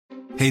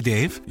Hey,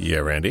 Dave. Yeah,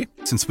 Randy.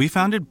 Since we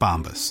founded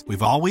Bombas,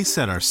 we've always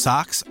said our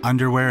socks,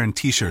 underwear, and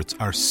T-shirts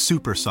are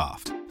super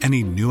soft.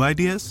 Any new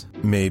ideas?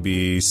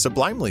 Maybe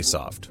sublimely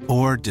soft.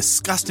 Or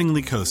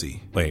disgustingly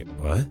cozy. Wait,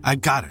 what? I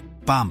got it.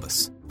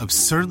 Bombas.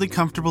 Absurdly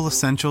comfortable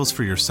essentials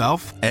for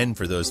yourself and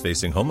for those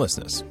facing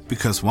homelessness.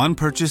 Because one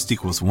purchased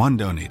equals one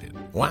donated.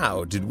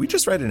 Wow, did we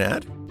just write an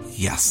ad?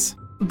 Yes.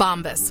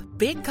 Bombas.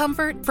 Big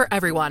comfort for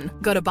everyone.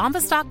 Go to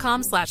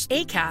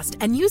bombas.com/ACAST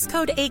and use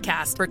code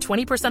ACAST for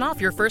 20%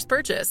 off your first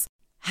purchase.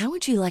 How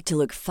would you like to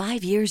look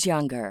 5 years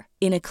younger?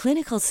 In a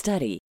clinical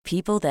study,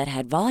 people that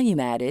had volume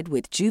added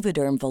with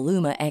Juvederm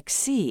Voluma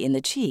XC in the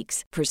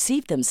cheeks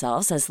perceived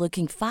themselves as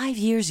looking 5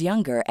 years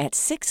younger at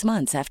 6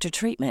 months after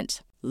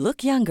treatment.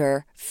 Look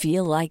younger,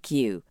 feel like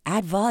you.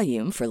 Add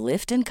volume for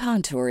lift and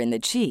contour in the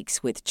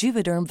cheeks with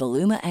Juvederm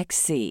Voluma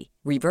XC.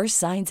 Reverse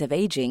signs of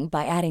aging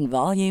by adding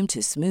volume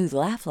to smooth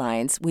laugh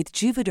lines with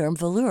Juvederm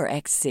Volure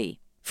XC.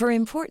 For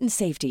important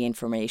safety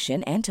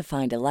information and to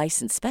find a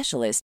licensed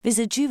specialist,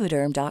 visit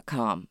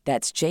Juvederm.com.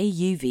 That's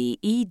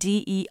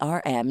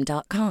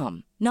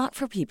JUVEDERM.com. Not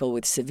for people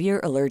with severe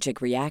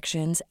allergic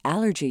reactions,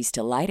 allergies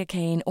to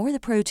lidocaine, or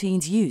the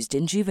proteins used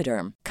in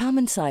Juvederm.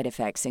 Common side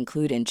effects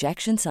include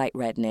injection site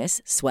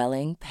redness,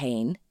 swelling,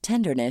 pain,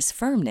 tenderness,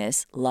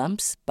 firmness,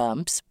 lumps,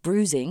 bumps,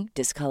 bruising,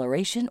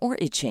 discoloration, or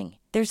itching.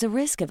 There's a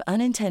risk of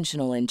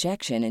unintentional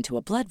injection into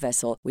a blood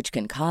vessel, which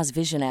can cause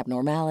vision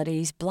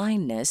abnormalities,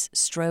 blindness,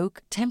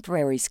 stroke,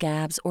 temporary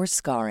scabs, or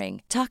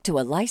scarring. Talk to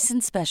a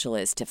licensed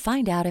specialist to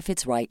find out if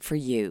it's right for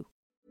you.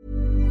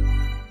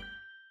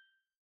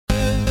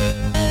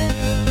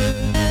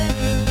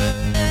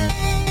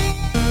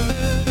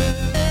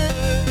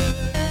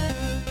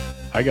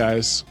 Hi,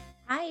 guys.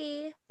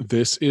 Hi.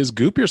 This is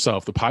Goop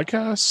Yourself, the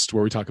podcast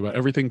where we talk about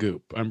everything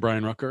goop. I'm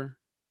Brian Rucker.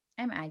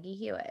 I'm Aggie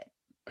Hewitt.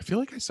 I feel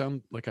like I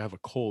sound like I have a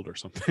cold or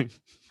something.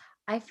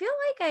 I feel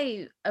like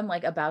I am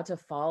about to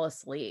fall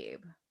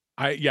asleep.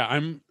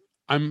 I'm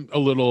a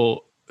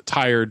little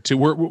tired too.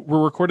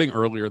 We're recording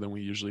earlier than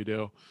we usually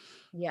do.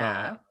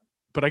 Yeah.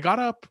 But I got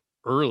up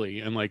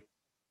early and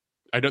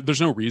there's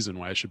no reason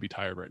why I should be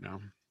tired right now.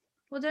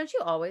 Well, don't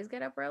you always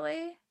get up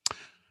early?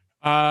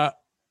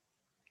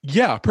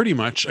 Yeah, pretty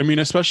much. I mean,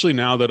 especially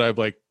now that I've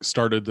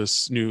started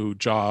this new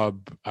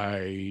job,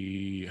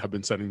 I have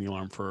been setting the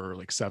alarm for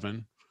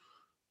 7.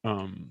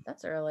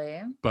 That's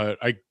early. But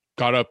I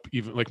got up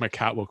even my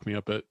cat woke me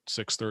up at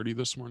 6:30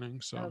 this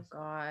morning. So oh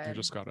God. I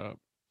just got up.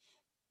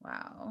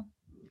 Wow.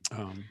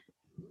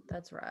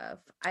 That's rough.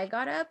 I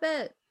got up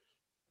at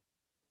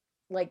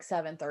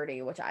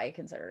 7:30, which I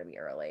consider to be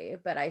early,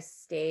 but I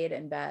stayed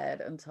in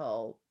bed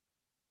until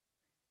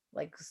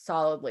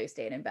solidly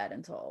stayed in bed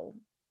until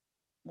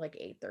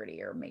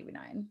 8:30 or maybe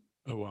 9.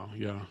 Oh wow,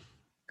 yeah.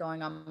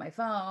 Going on my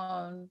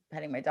phone,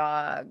 petting my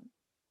dog.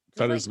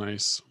 That is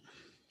nice.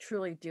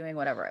 Truly doing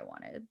whatever I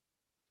wanted.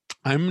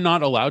 I'm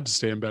not allowed to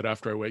stay in bed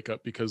after I wake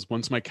up because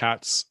once my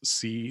cats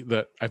see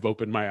that I've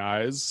opened my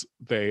eyes,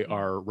 they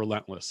are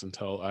relentless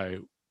until I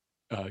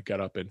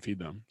get up and feed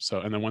them. So,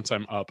 and then once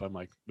I'm up, I'm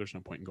like, there's no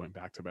point in going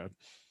back to bed.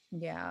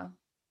 Yeah.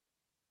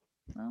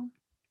 Well,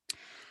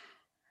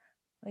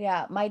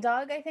 yeah, my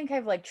dog, I think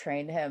I've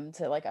trained him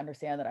to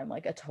understand that I'm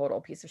a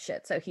total piece of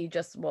shit. So he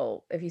just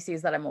will, if he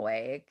sees that I'm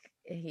awake,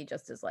 he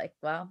just is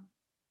well,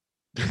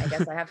 I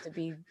guess I have to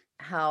be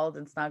held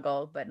and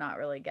snuggled, but not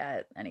really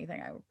get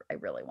anything I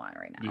really want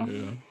right now.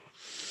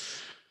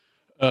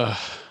 Yeah.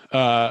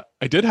 I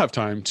did have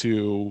time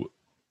to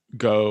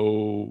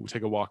go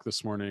take a walk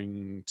this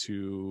morning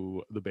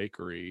to the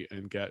bakery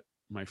and get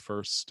my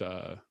first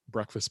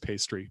breakfast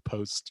pastry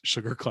post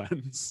sugar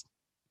cleanse.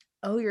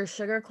 Oh, your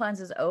sugar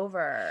cleanse is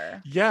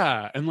over.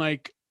 Yeah. And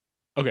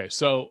okay,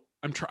 so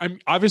I'm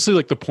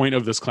obviously the point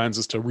of this cleanse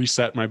is to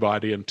reset my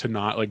body and to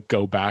not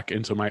go back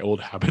into my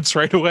old habits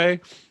right away.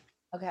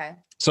 Okay.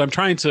 So I'm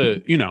trying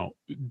to,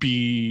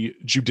 be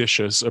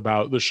judicious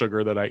about the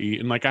sugar that I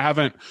eat. And I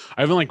haven't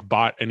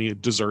bought any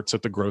desserts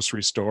at the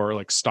grocery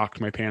store,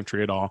 stocked my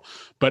pantry at all.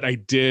 But I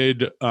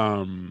did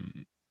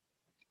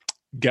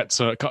get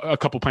a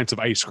couple pints of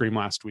ice cream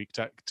last week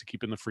to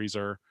keep in the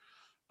freezer.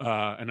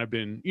 And I've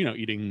been,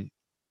 eating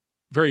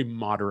very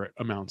moderate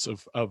amounts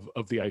of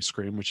the ice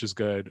cream, which is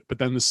good. But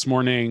then this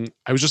morning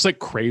I was just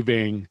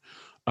craving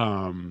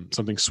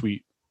something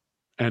sweet,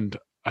 and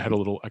I had a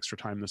little extra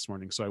time this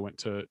morning. So I went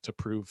to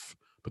Proof.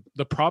 But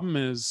the problem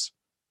is,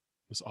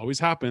 this always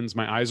happens.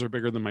 My eyes are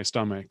bigger than my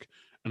stomach,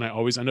 and I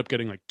always end up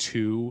getting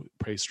 2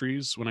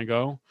 pastries when I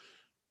go.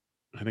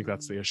 I think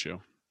that's the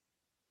issue.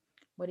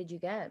 What did you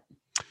get?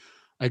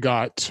 I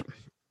got,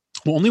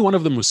 only one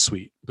of them was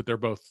sweet, but they're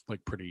both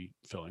pretty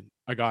filling.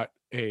 I got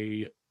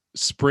a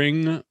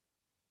spring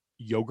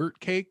yogurt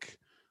cake,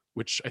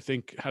 which I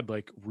think had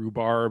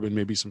rhubarb and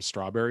maybe some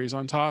strawberries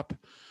on top.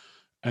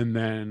 And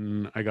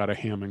then I got a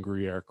ham and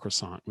Gruyere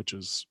croissant, which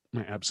is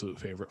my absolute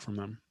favorite from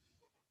them.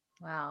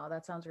 Wow,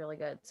 that sounds really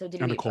good. So did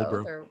you and eat a cold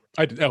both? brew. Or...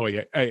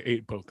 I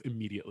ate both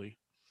immediately.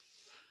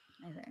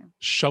 Okay.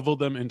 Shoveled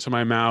them into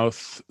my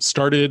mouth,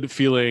 started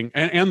feeling,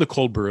 and the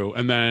cold brew.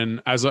 And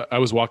then as I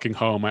was walking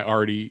home, I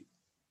already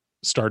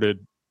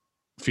started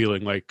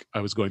feeling like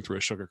I was going through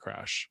a sugar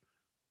crash.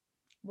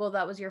 Well,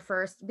 that was your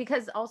first,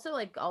 because also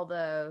like all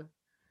the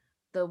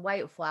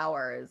white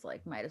flour is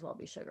like might as well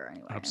be sugar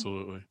anyway.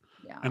 Absolutely.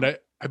 Yeah. And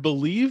I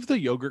believe the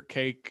yogurt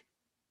cake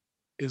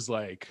is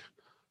like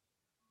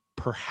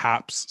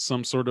perhaps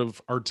some sort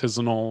of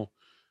artisanal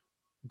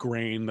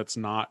grain that's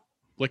not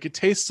like, it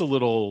tastes a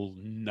little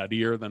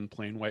nuttier than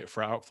plain white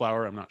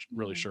flour. I'm not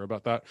really sure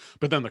about that.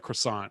 But then the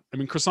croissant, I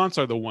mean, croissants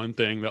are the one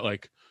thing that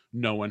like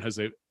no one has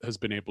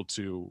been able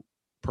to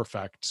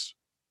perfect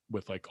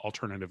with like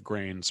alternative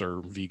grains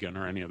or vegan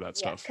or any of that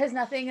stuff. Because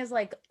nothing is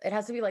like, it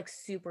has to be like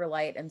super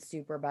light and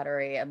super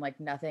buttery, and like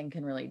nothing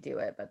can really do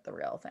it but the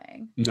real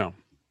thing. No.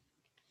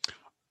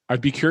 I'd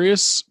be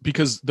curious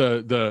because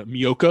the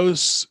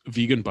Miyoko's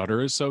vegan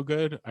butter is so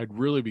good. I'd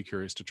really be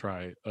curious to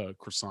try a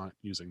croissant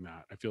using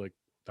that. I feel like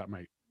that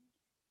might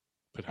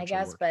potentially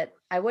work. But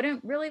I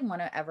wouldn't really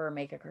want to ever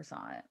make a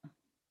croissant.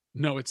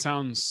 No, it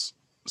sounds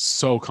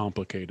so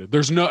complicated.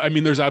 There's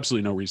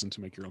absolutely no reason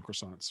to make your own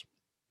croissants.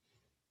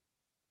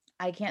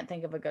 I can't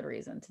think of a good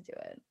reason to do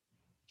it.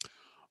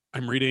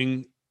 I'm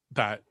reading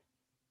that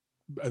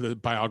the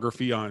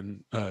biography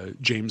on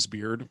James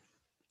Beard,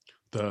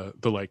 the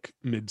like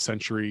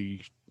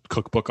mid-century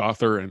cookbook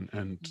author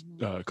and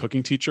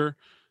cooking teacher,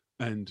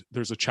 and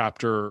there's a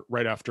chapter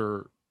right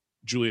after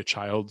Julia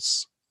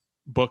Child's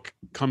book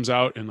comes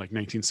out in like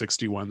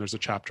 1961. There's a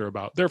chapter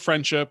about their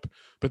friendship,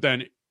 but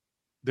then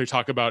they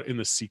talk about in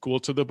the sequel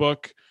to the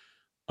book,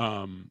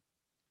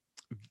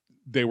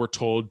 they were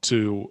told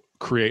to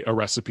create a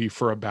recipe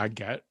for a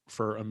baguette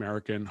for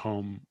American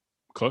home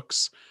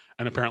cooks.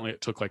 And apparently it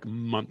took like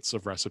months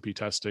of recipe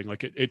testing.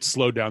 Like it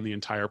slowed down the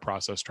entire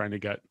process trying to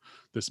get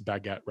this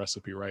baguette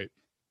recipe right.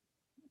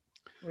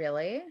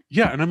 Really?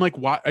 Yeah. And I'm like,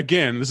 why?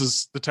 Again, this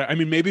is the time. I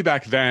mean, maybe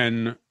back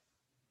then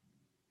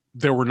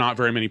there were not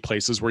very many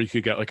places where you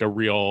could get like a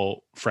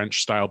real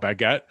French style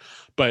baguette,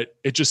 but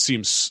it just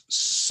seems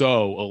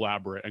so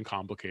elaborate and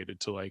complicated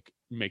to like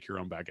make your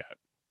own baguette.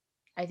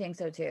 I think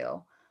so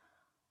too.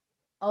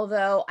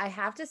 Although I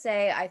have to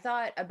say, I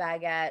thought a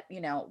baguette,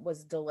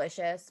 was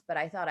delicious, but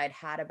I thought I'd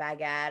had a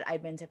baguette.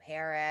 I've been to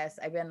Paris,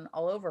 I've been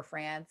all over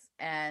France,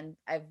 and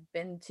I've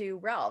been to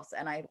Ralph's,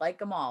 and I like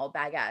them all,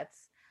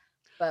 baguettes.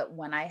 But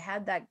when I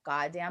had that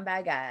goddamn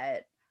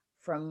baguette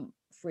from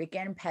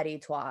freaking Petit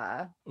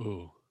Trois,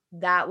 ooh,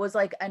 that was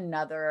like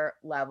another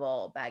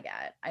level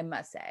baguette, I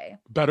must say.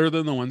 Better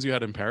than the ones you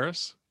had in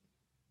Paris?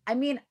 I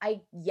mean,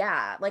 I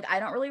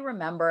don't really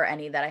remember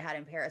any that I had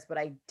in Paris, but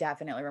I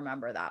definitely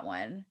remember that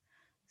one.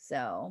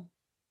 So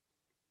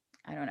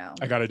I don't know.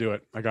 I got to do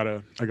it. I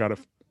gotta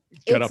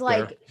get up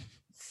like there.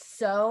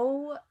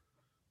 So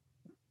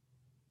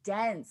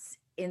dense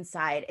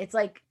inside. It's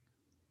like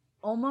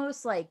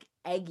almost like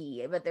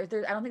eggy, but there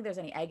I don't think there's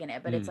any egg in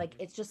it, but it's like,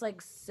 it's just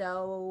like,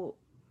 so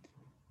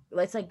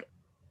it's like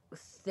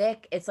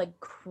thick. It's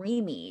like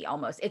creamy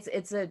almost.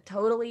 It's a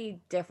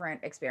totally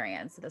different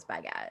experience, this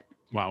baguette.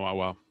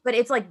 Wow. But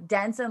it's like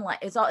dense and light.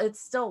 It's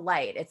still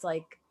light. It's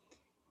like,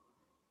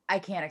 I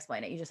can't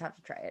explain it. You just have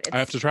to try it. I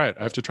have to try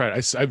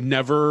it. I've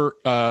never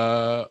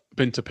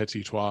been to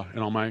Petit Trois in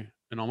all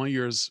my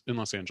years in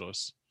Los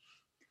Angeles.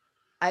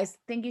 I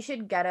think you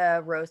should get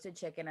a roasted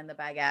chicken in the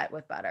baguette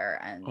with butter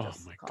and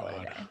just call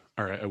it a day.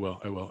 All right, I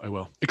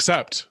will.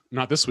 Except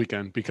not this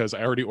weekend because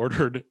I already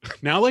ordered.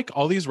 Now, like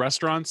all these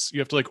restaurants, you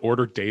have to like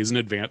order days in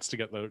advance to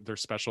get their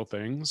special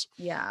things.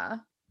 Yeah.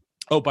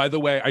 Oh, by the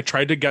way, I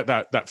tried to get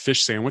that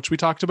fish sandwich we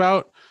talked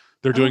about.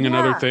 They're doing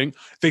another thing.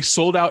 They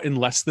sold out in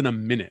less than a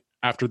minute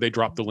after they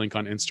dropped the link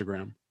on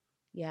Instagram.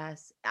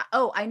 Yes.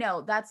 Oh, I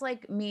know. That's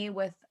like me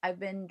I've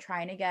been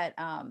trying to get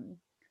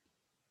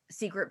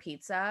Secret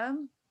Pizza.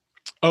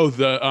 Oh,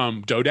 the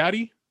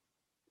DoDaddy?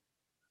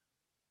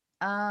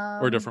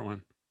 Or a different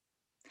one?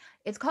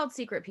 It's called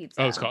Secret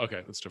Pizza. Oh, it's called,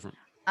 okay, that's different.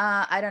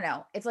 I don't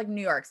know. It's like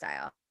New York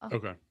style.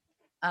 Okay.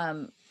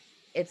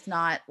 It's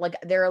not like,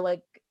 there are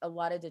like a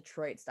lot of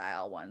Detroit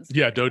style ones.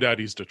 Yeah,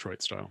 DoDaddy's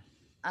Detroit style.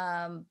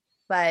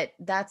 But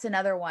that's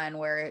another one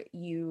where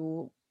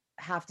you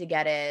have to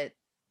get it.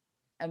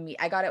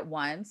 I got it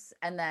once,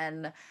 and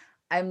then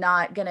I'm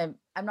not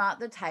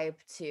the type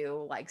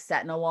to like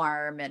set an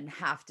alarm and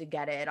have to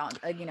get it on,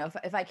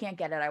 if I can't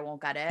get it, I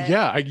won't get it.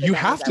 Yeah. You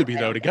have to be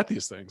though to get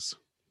these things.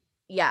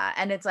 Yeah.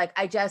 And it's like,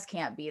 I just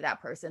can't be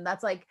that person.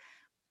 That's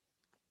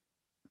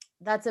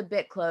a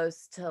bit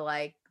close to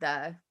like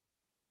the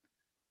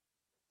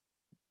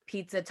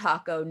pizza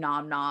taco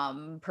nom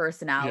nom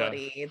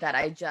personality that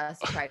I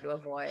just try to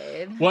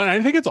avoid. Well, and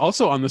I think it's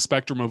also on the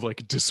spectrum of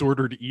like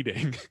disordered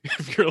eating.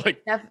 If you're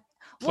like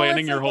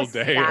planning your whole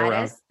day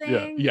around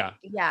thing. Yeah.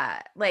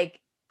 Like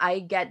I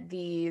get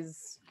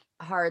these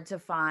hard to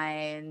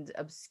find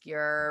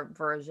obscure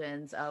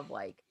versions of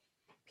like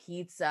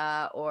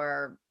pizza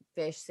or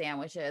fish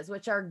sandwiches,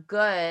 which are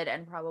good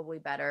and probably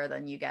better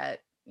than you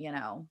get,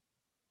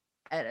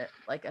 at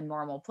like a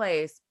normal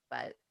place,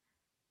 but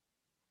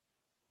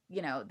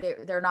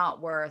they're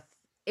not worth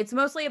it's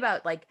mostly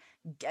about like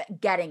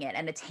getting it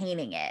and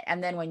attaining it.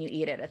 And then when you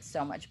eat it, it's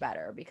so much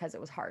better because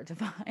it was hard to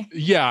find.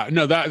 Yeah,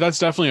 no, that's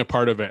definitely a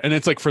part of it. And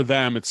it's like for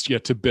them, it's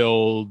yet to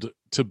build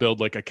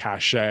like a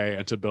cachet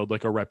and to build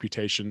like a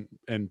reputation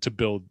and to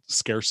build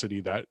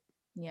scarcity that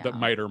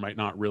might or might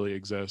not really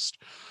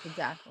exist.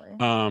 Exactly.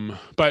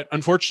 But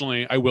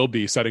unfortunately, I will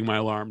be setting my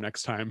alarm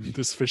next time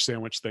this fish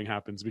sandwich thing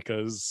happens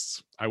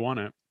because I want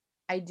it.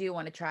 I do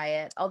want to try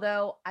it.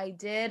 Although I've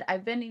been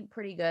eating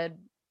pretty good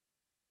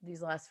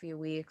these last few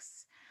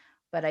weeks,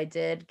 but I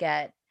did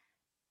get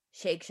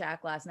Shake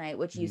Shack last night,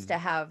 which used to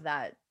have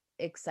that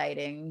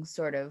exciting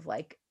sort of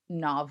like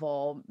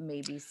novel,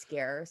 maybe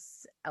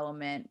scarce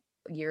element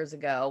years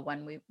ago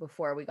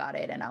before we got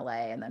it in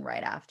LA and then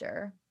right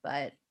after.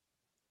 But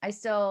I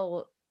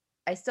still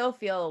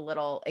feel a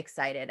little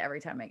excited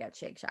every time I get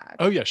Shake Shack.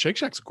 Oh yeah, Shake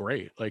Shack's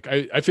great. Like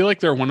I feel like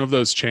they're one of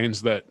those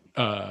chains that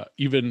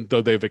even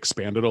though they've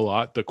expanded a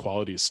lot, the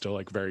quality is still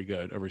like very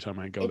good every time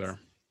I go there.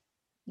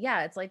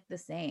 Yeah, it's like the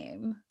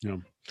same. Yeah.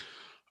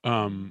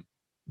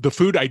 The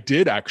food I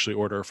did actually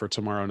order for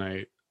tomorrow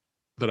night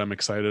that I'm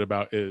excited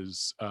about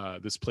is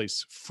this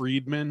place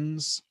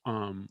Friedman's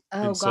in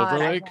Silver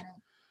Lake.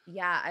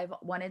 I've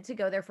wanted to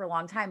go there for a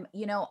long time.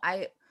 You know,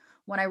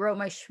 when I wrote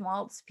my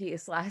schmaltz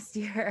piece last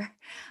year,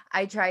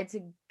 I tried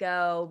to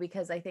go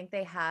because I think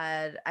they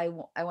had, I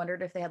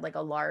wondered if they had like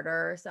a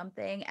larder or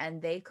something,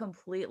 and they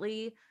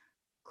completely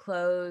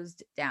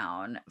closed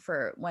down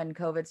for when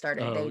COVID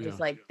started. They just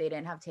like, they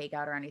didn't have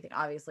takeout or anything.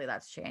 Obviously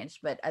that's changed,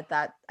 but at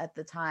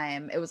the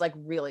time it was like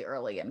really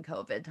early in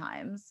COVID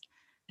times.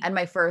 And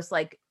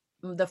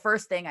the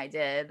first thing I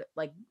did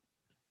like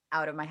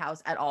out of my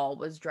house at all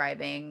was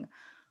driving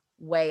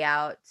way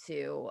out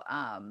to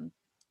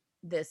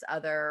this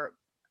other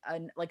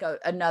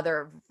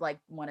another like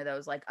one of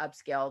those like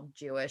upscale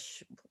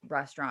Jewish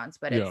restaurants,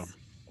 but it's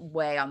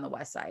way on the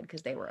west side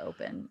because they were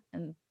open,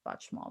 and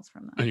bought schmaltz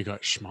from them. And you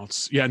got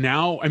schmaltz. Yeah,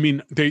 now I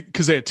mean they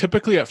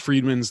typically at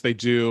Friedman's they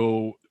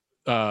do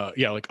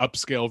like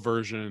upscale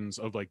versions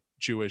of like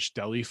Jewish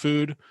deli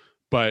food,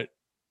 but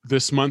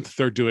this month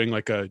they're doing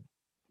like a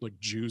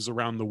Jews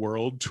around the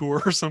world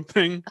tour or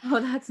something. Oh,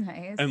 that's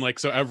nice. And like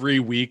so every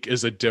week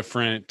is a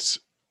different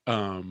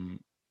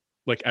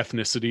like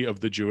ethnicity of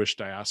the Jewish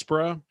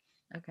diaspora.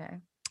 Okay.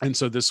 And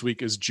so this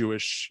week is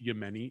Jewish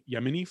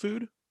Yemeni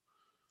food.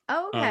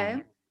 Oh,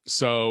 okay.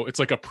 So it's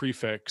like a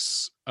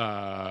prefix,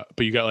 but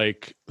you got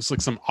like it's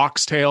like some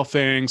oxtail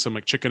thing, some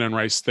like chicken and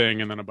rice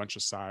thing, and then a bunch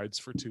of sides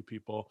for two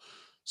people.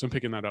 So I'm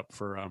picking that up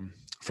for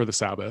the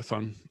Sabbath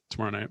on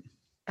tomorrow night.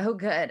 Oh,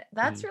 good.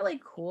 That's really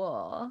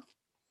cool.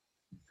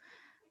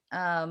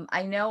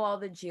 I know all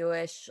the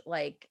Jewish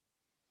like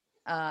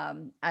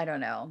I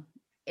don't know,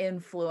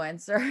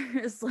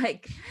 influencers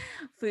like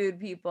food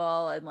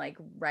people and like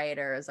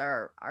writers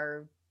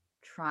are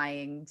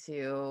trying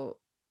to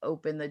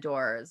open the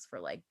doors for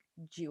like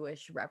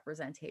Jewish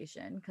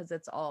representation, because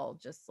it's all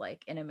just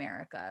like in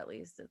America, at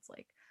least it's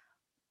like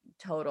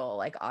total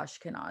like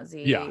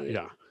Ashkenazi.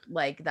 Yeah.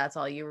 Like that's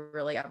all you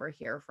really ever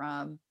hear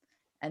from.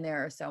 And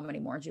there are so many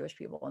more Jewish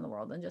people in the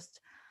world than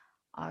just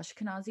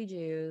Ashkenazi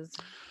Jews.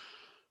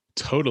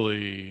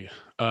 Totally.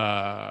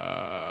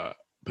 But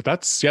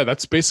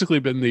that's basically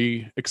been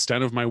the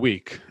extent of my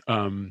week.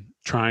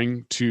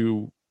 Trying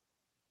to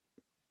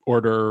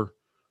order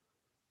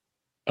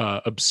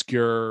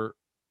obscure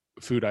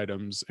food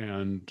items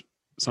and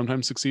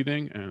sometimes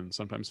succeeding and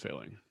sometimes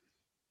failing.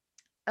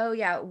 Oh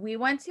yeah, we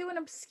went to an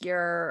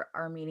obscure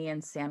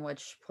Armenian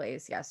sandwich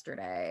place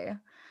yesterday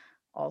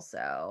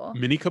also.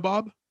 Mini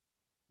kebab?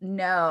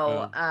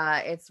 No,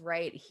 it's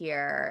right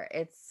here.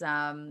 It's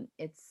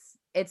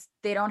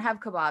they don't have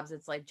kebabs,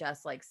 it's like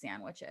just like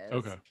sandwiches.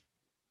 Okay.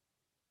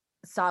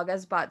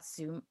 Saga's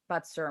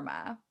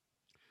Batsurma.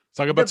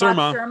 Saga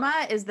Batsurma.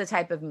 Batsurma is the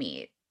type of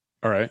meat.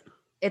 All right.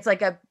 It's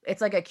like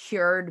a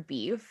cured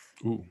beef.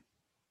 Ooh.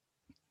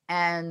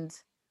 And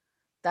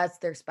that's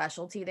their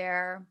specialty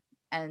there.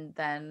 And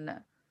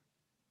then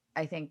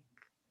I don't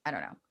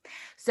know.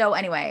 So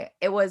anyway,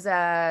 it was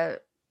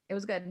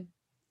good.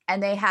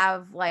 And they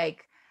have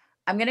like,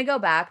 I'm going to go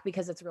back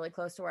because it's really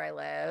close to where I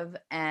live,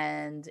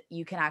 and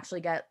you can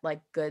actually get like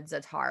good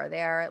za'atar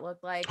there. It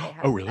looked like they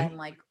have really? And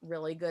like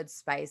really good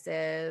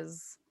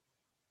spices,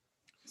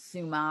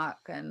 sumac,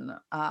 and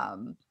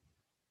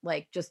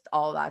like just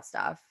all that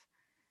stuff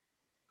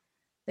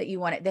that you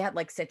wanted. They had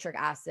like citric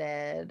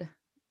acid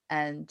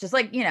and just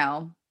like, you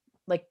know,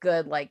 like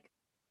good, like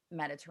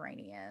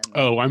Mediterranean.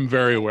 Oh, I'm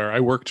very aware. I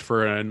worked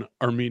for an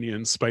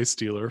Armenian spice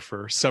dealer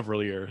for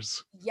several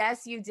years.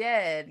 Yes, you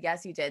did.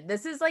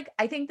 This is like,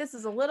 I think this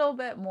is a little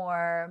bit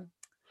more,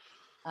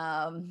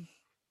 I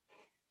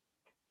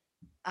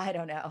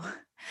don't know.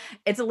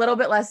 It's a little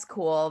bit less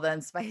cool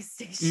than Spice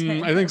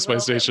Station. I think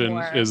Spice Station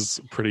is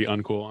pretty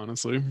uncool,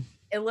 honestly.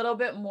 A little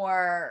bit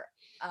more,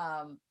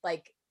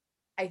 like,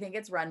 I think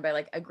it's run by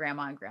like a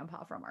grandma and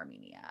grandpa from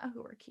Armenia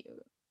who are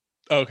cute.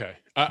 Okay.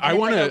 I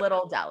want like a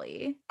little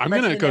deli. I'm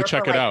going to go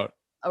check it out.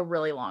 A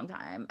really long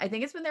time. I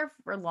think it's been there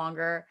for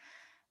longer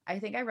I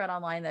think I read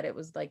online that it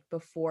was like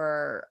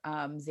before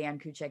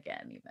Zanku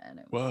Chicken even.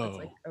 It's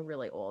like Whoa. a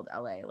really old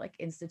LA like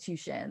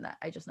institution that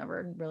I just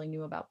never really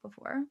knew about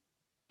before.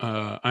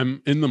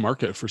 I'm in the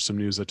market for some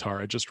new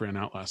za'atar. I just ran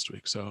out last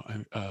week. So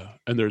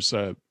and there's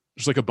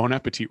like a Bon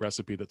Appetit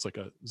recipe that's like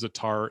a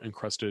za'atar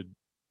encrusted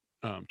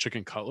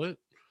chicken cutlet,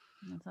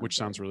 which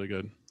sounds really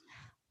good.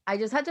 I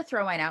just had to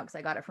throw mine out because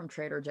I got it from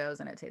Trader Joe's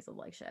and it tasted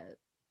like shit.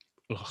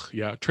 Ugh,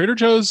 yeah. Trader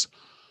Joe's,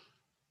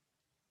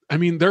 I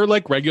mean, their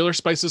like regular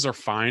spices are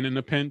fine in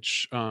a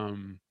pinch. A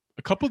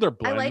couple of their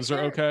blends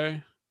are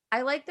okay.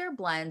 I like their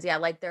blends. Yeah,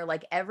 like their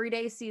like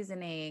everyday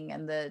seasoning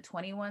and the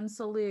 21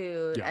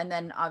 Salute. Yeah. And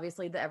then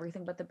obviously the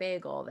everything but the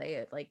bagel.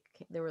 They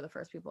were the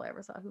first people I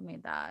ever saw who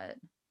made that.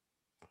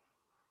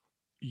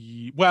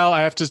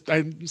 Well,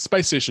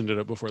 Spice Station did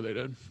it before they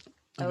did.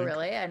 Oh,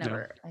 really? I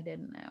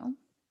didn't know.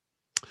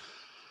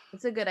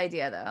 It's a good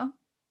idea though.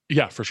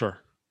 Yeah, for sure.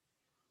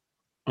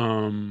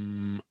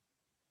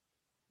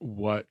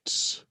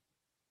 What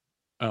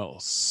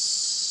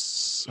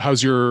else?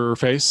 How's your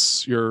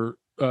face?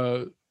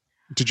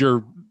 Did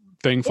your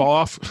thing fall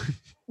off?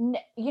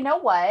 You know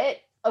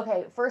what?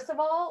 Okay, first of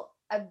all,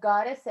 I've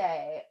got to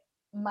say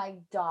my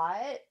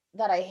dot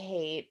that I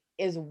hate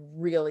is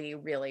really,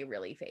 really,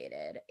 really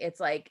faded. It's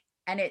like,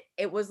 and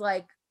it was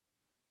like,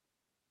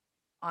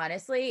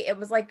 honestly, it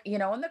was like, you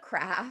know, in The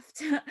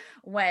Craft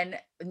when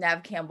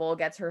Neve Campbell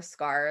gets her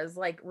scars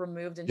like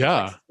removed and she's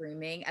like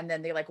screaming and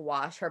then they like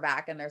wash her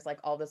back and there's like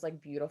all this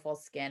like beautiful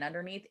skin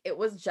underneath. It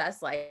was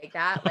just like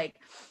that. Like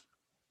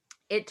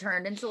it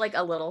turned into like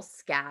a little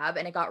scab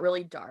and it got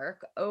really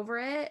dark over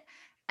it.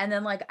 And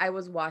then like I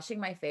was washing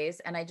my face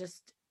and I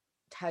just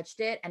touched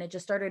it and it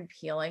just started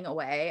peeling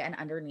away. And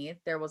underneath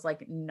there was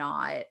like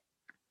not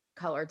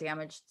color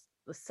damaged,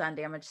 sun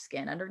damaged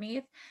skin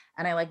underneath.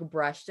 And I like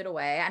brushed it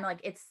away and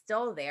like it's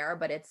still there,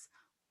 but it's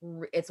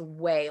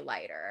way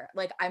lighter.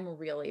 Like I'm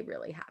really,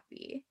 really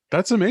happy.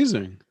 That's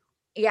amazing.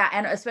 Yeah.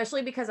 And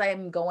especially because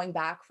I'm going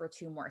back for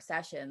 2 more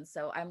sessions.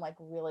 So I'm like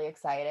really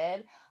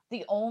excited.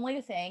 The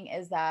only thing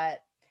is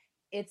that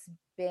it's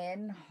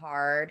been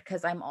hard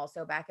because I'm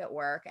also back at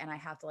work and I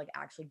have to like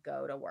actually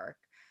go to work.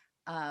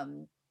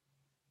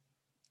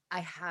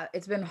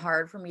 It's been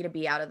hard for me to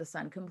be out of the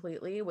sun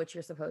completely, which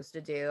you're supposed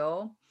to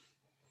do.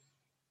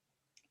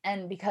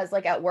 And because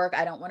like at work,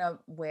 I don't want to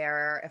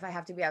wear, if I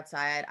have to be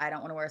outside, I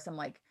don't want to wear some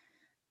like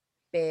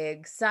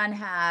big sun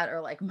hat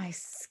or like my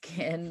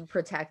skin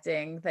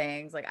protecting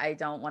things. Like I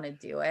don't want to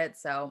do it.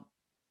 So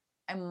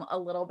I'm a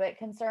little bit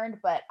concerned,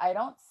 but I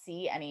don't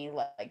see any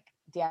like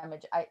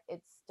damage.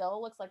 It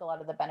still looks like a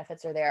lot of the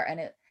benefits are there. And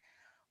it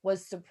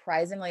was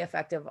surprisingly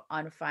effective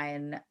on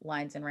fine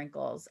lines and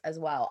wrinkles as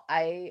well.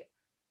 I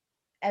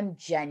am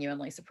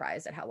genuinely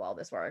surprised at how well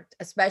this worked,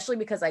 especially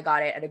because I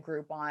got it at a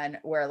Groupon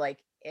where like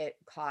it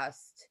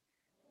cost,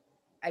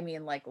 I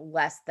mean, like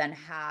less than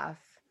half.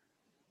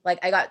 Like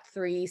I got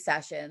 3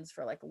 sessions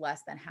for like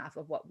less than half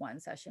of what 1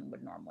 session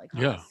would normally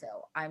cost. Yeah.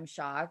 So I'm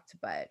shocked,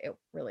 but it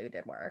really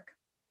did work.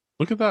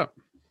 Look at that.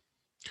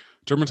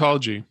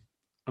 Dermatology,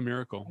 a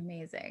miracle.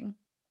 Amazing.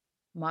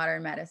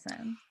 Modern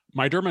medicine.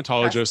 My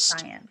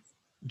dermatologist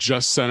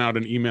just sent out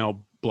an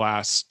email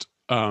blast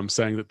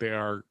saying that they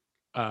are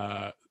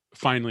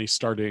finally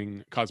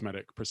starting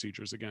cosmetic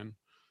procedures again.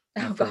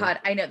 Oh God,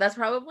 I know. That's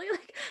probably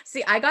like,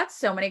 see, I got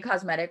so many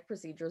cosmetic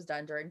procedures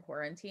done during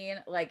quarantine.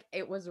 Like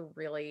it was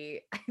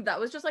really, that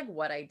was just like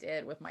what I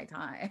did with my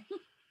time.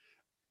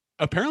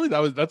 Apparently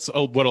that's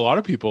what a lot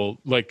of people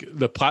like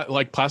the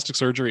plastic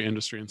surgery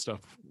industry and stuff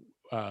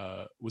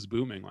was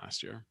booming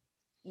last year.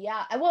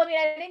 Yeah. Well, I mean,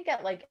 I didn't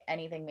get like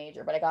anything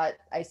major, but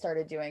I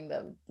started doing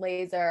the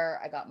laser.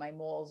 I got my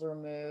moles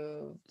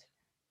removed.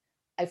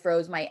 I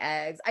froze my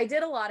eggs. I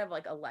did a lot of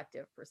like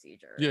elective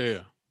procedures.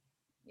 Yeah.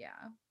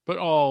 But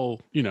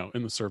all, you know,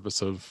 in the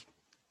service of,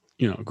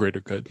 you know, greater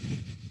good.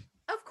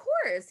 Of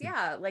course.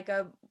 Yeah. Like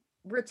a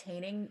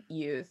retaining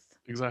youth.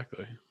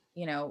 Exactly.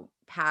 You know,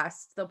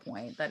 past the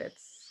point that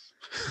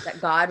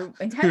God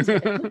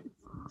intended.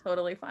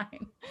 Totally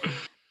fine.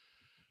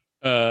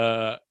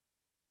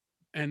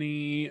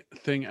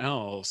 Anything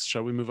else?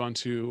 Shall we move on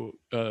to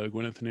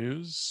Gwyneth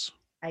news?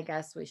 I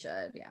guess we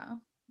should. Yeah.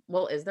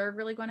 Well, is there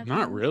really Gwyneth?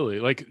 Not really.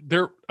 Like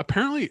there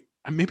apparently,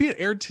 maybe it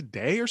aired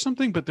today or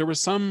something, but there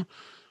was some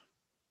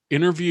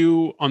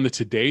interview on the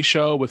Today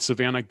Show with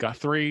Savannah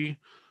Guthrie.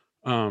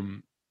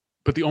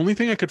 But the only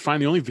thing I could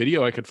find, the only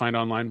video I could find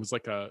online was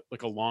like a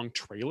long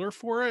trailer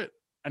for it.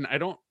 And I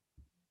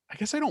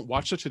guess I don't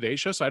watch the Today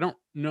Show, so I don't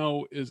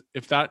know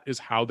if that is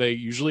how they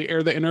usually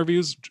air the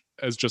interviews,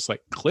 as just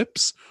like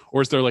clips,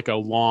 or is there like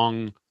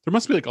there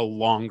must be like a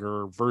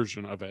longer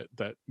version of it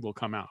that will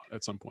come out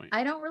at some point.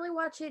 I don't really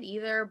watch it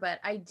either, but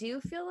I do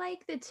feel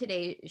like the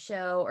Today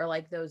Show or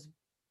like those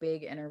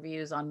big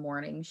interviews on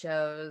morning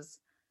shows,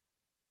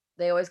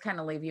 they always kind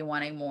of leave you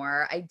wanting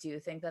more. I do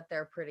think that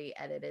they're pretty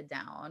edited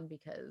down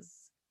because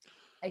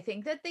I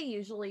think that they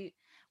usually,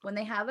 when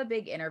they have a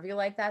big interview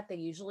like that, they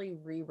usually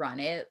rerun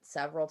it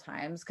several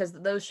times because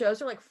those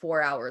shows are like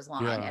 4 hours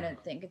long. Yeah. And I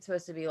think it's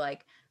supposed to be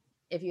like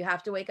If you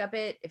have to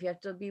if you have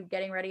to be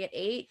getting ready at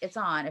 8, it's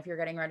on. If you're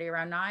getting ready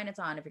around 9, it's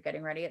on. If you're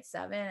getting ready at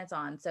 7, it's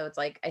on. So it's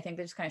like, I think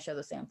they just kind of show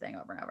the same thing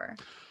over and over.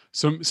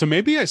 So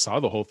maybe I saw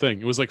the whole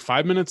thing. It was like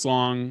 5 minutes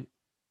long.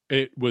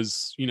 It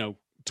was,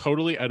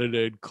 totally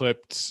edited,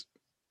 clipped,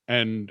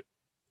 and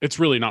it's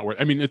really not worth.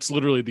 I mean, it's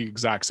literally the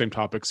exact same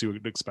topics you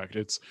would expect.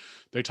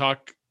 They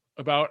talk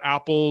about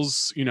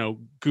Apple's,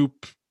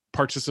 Goop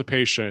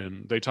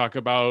participation. They talk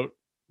about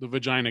the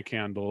vagina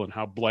candle and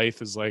how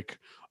Blythe is like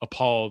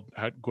appalled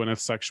at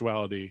Gwyneth's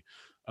sexuality.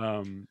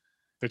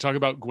 They talk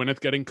about Gwyneth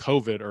getting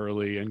COVID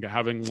early and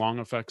having long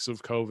effects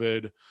of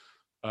COVID.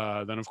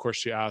 Then of course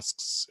she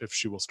asks if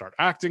she will start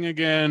acting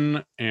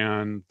again.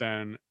 And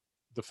then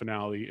the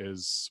finale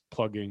is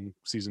plugging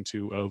season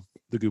 2 of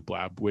the Goop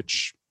Lab,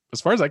 which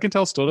as far as I can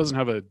tell still doesn't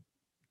have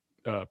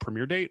a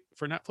premiere date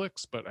for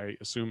Netflix, but I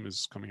assume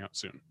is coming out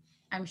soon.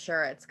 I'm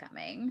sure it's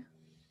coming.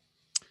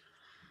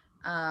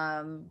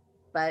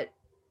 But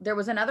there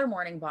was another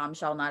morning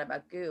bombshell, not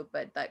about Goop,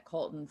 but that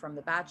Colton from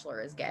The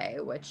Bachelor is gay,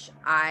 which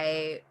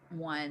I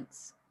want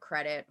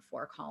credit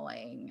for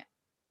calling.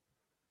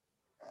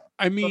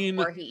 I mean,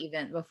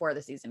 before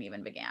the season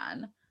even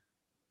began.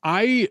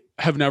 I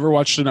have never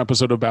watched an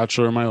episode of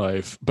Bachelor in my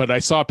life, but I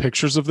saw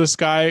pictures of this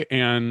guy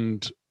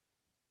and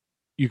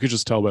you could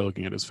just tell by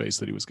looking at his face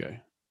that he was gay,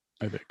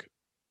 I think.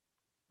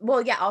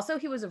 Well, yeah. Also,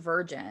 he was a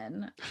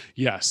virgin.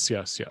 Yes.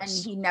 And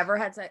he never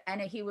had and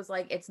he was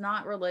like, it's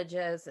not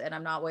religious and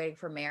I'm not waiting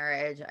for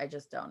marriage. I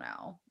just don't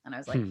know. And I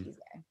was like, he's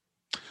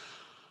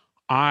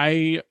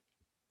gay.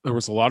 There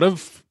was a lot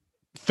of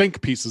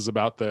think pieces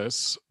about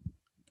this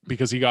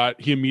because he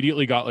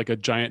immediately got like a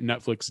giant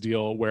Netflix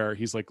deal where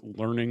he's like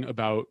learning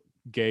about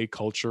gay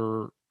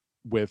culture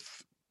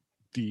with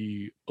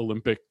the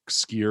Olympic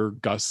skier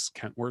Gus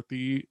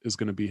Kentworthy is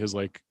going to be his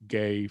like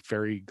gay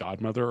fairy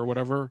godmother or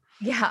whatever.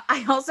 Yeah,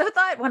 I also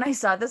thought when I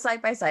saw the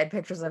side-by-side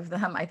pictures of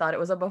them, I thought it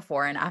was a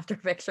before and after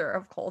picture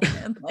of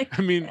Colton. Like,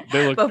 I mean,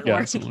 they look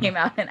before he came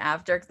out and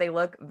after, because they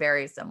look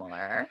very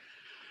similar.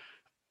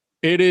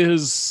 It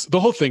is, the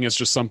whole thing is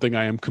just something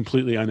I am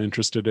completely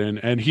uninterested in.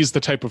 And he's the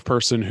type of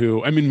person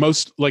who, I mean,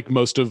 most of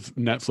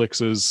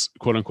Netflix's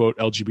quote unquote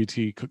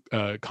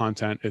LGBT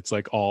content, it's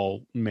like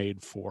all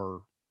made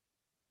for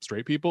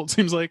straight people, it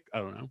seems like. I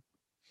don't know.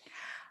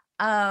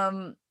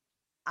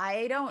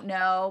 I don't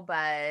know,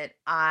 but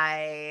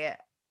I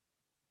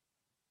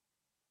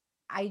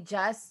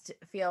just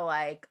feel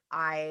like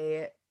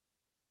I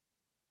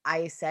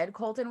said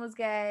Colton was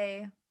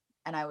gay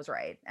and I was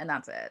right, and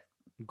that's it.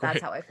 Great.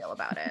 That's how I feel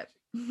about it.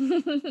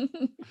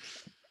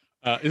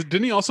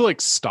 Didn't he also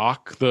like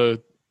stalk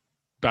the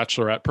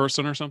Bachelorette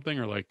person or something,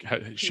 or like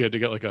she had to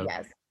get like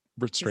a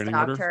restraining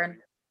order? Her and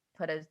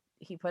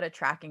he put a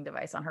tracking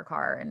device on her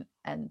car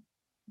and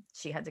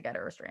she had to get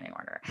a restraining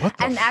order. What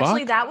the fuck?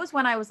 Actually, that was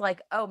when I was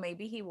like, oh,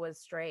 maybe he was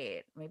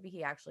straight. Maybe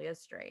he actually is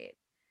straight.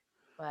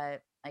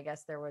 But I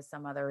guess there was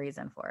some other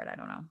reason for it. I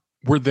don't know.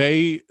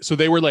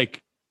 They were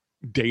like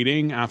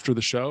dating after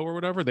the show or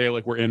whatever? They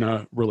like were in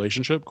a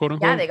relationship, quote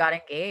unquote? Yeah, they got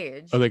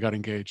engaged. Oh, they got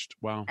engaged.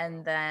 Wow.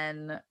 And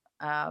then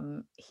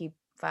he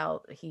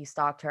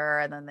stalked her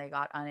and then they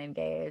got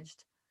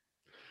unengaged.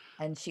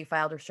 And she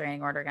filed a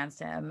restraining order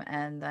against him.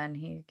 And then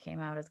he came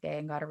out as gay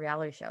and got a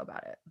reality show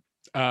about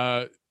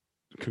it.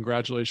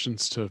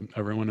 Congratulations to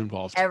everyone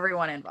involved.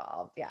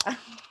 Yeah.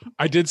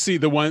 I did see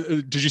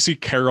did you see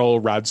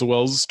Carol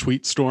Radziwill's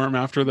tweet storm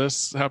after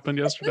this happened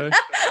yesterday?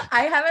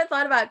 I haven't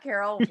thought about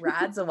Carol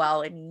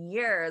Radziwill in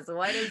years.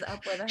 What is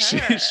up with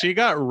her? She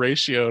got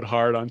ratioed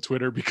hard on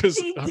Twitter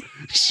because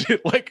she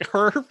like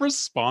her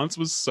response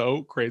was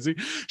so crazy.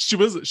 She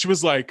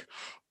was like,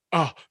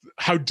 oh,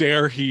 how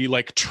dare he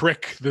like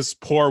trick this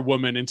poor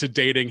woman into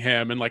dating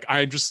him, and like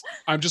I'm just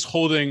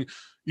holding,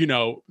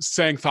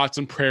 saying thoughts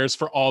and prayers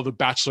for all the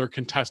Bachelor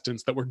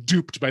contestants that were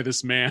duped by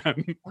this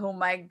man. Oh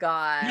my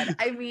God.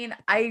 I mean,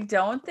 I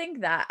don't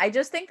think that. I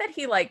just think that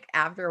he like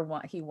after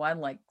he won,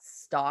 like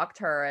stalked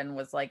her and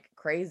was like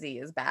crazy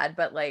is bad.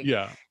 But like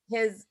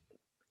his,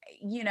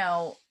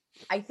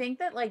 I think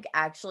that like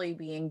actually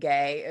being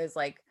gay is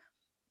like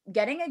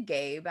getting a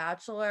gay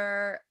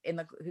bachelor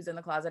who's in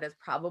the closet is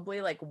probably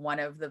like one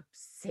of the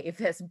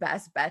safest,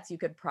 best bets you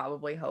could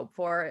probably hope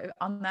for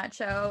on that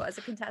show as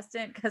a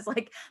contestant, because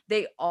like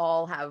they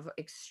all have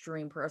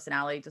extreme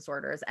personality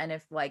disorders, and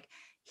if like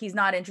he's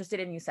not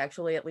interested in you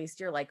sexually, at least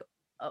you're like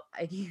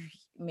you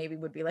maybe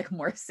would be like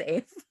more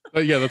safe.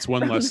 Yeah, that's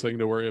one less thing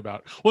to worry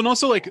about. Well, and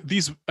also like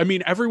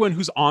everyone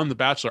who's on The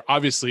Bachelor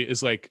obviously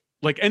is like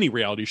any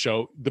reality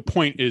show, the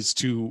point is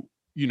to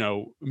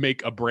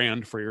make a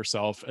brand for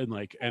yourself and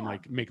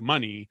make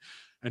money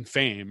and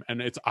fame.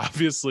 And it's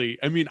obviously,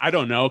 I mean, I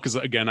don't know, because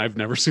again, I've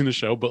never seen the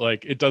show, but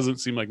like it doesn't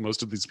seem like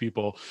most of these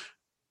people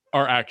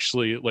are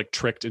actually like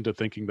tricked into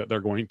thinking that they're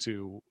going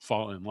to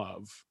fall in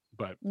love.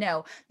 But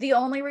no, the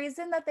only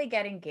reason that they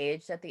get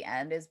engaged at the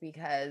end is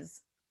because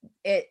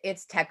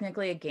it's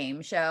technically a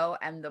game show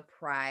and the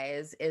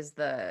prize is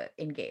the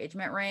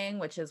engagement ring,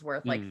 which is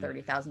worth like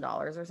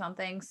 $30,000 or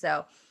something.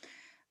 So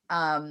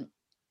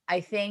I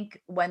think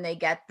when they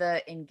get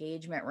the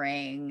engagement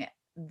ring,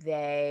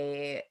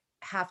 they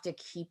have to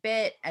keep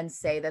it and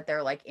say that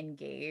they're like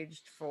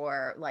engaged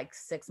for like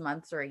 6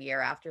 months or a year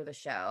after the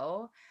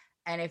show.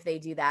 And if they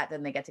do that,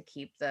 then they get to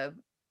keep the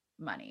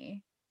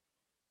money.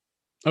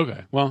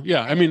 Okay. Well,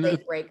 yeah. And I mean, if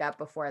they break up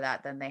before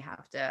that, then they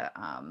have to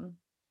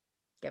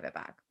give it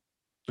back.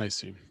 I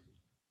see.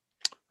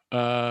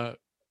 Good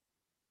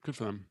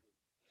for them.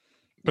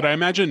 But I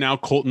imagine now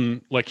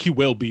Colton, like he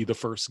will be the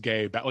first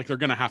gay, like they're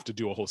gonna have to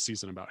do a whole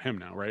season about him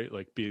now, right?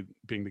 Like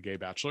being the gay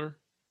bachelor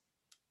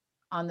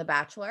on The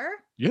Bachelor.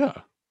 Yeah,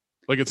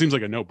 like it seems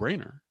like a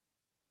no-brainer.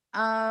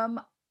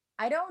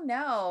 I don't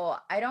know.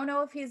 I don't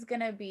know if he's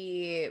gonna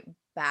be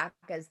back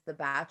as the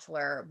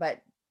Bachelor,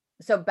 but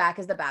so back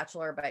as the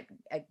Bachelor,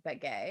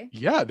 but gay.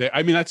 Yeah,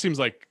 I mean that seems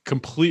like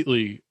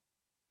completely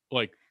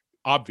like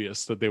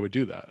obvious that they would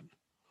do that.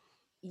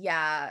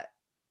 Yeah,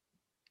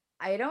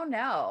 I don't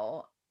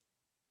know.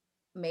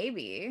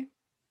 Maybe.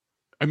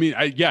 I mean,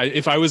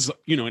 if I was, an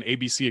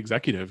ABC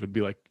executive, it'd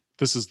be like,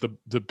 this is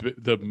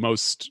the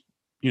most,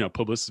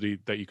 publicity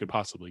that you could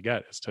possibly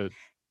get is to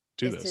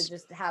do this. To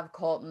just have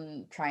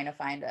Colton trying to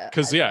find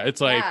because it's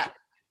like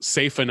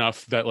safe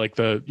enough that like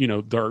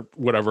their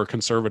whatever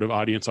conservative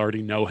audience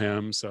already know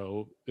him,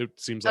 so it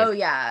seems like oh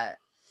yeah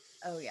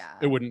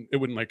it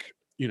wouldn't like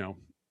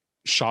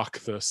shock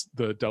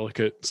the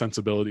delicate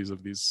sensibilities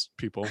of these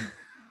people.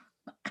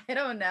 I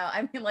don't know.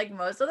 I mean, like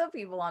most of the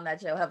people on that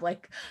show have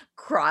like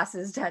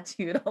crosses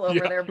tattooed all over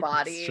their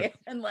body,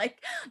 and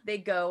like they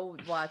go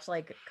watch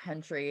like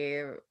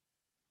country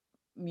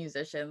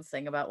musicians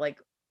sing about like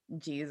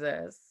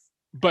Jesus,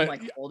 but and,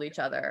 like hold each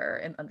other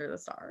and under the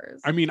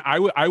stars. I mean,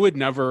 I would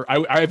never.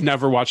 I've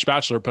never watched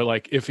Bachelor, but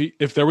like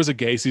if there was a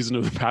gay season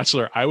of The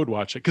Bachelor, I would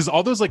watch it because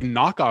all those like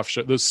knockoff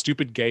shows, those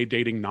stupid gay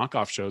dating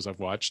knockoff shows I've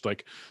watched,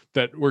 like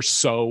that were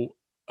so.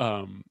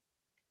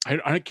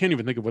 I can't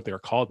even think of what they were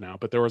called now,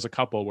 but there was a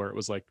couple where it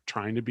was like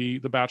trying to be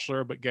The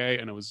Bachelor but gay,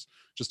 and it was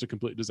just a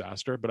complete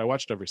disaster. But I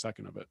watched every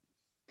second of it.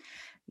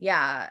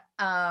 Yeah.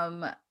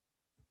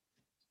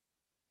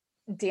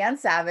 Dan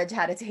Savage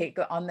had a take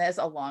on this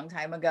a long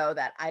time ago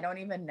that I don't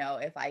even know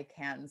if I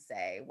can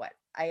say what.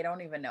 I don't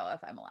even know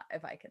if I'm allowed,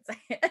 if I can say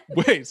it.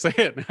 Wait, say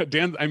it.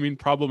 Dan, I mean,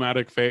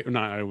 problematic fave.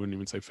 No, I wouldn't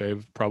even say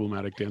fave.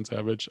 Problematic Dan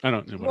Savage. I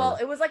don't know. Whatever. Well,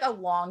 it was like a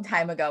long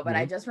time ago, but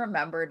I just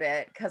remembered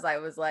it because I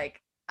was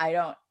like,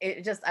 I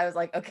was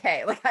like,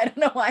 okay, like, I don't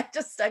know why it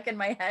just stuck in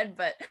my head,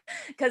 but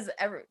because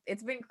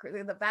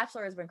The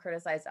Bachelor has been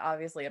criticized,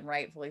 obviously, and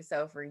rightfully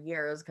so for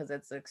years, because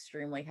it's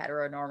extremely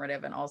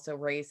heteronormative and also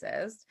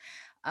racist.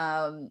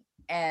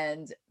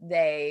 And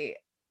they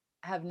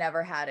have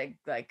never had a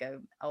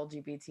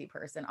LGBT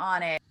person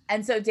on it.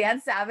 And so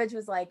Dan Savage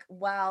was like,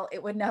 well,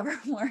 it would never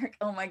work.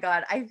 Oh my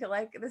God. I feel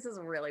like this is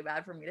really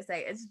bad for me to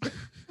say.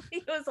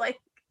 He was like,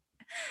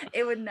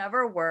 it would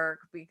never work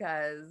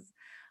because,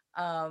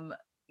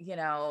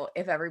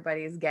 if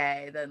everybody's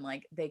gay, then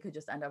like they could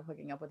just end up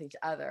hooking up with each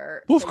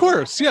other. Well, of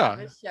course, yeah.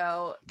 You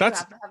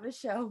have to have a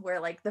show where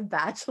like the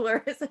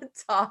Bachelor is a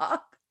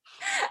top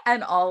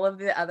and all of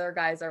the other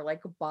guys are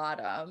like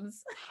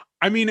bottoms.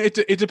 I mean,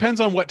 it depends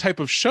on what type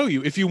of show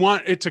if you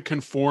want it to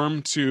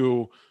conform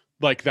to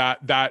like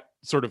that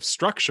sort of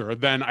structure,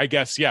 then I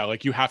guess, yeah,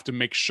 like you have to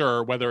make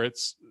sure whether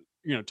it's,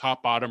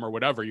 top, bottom or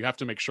whatever, you have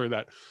to make sure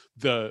that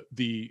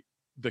the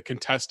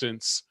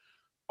contestants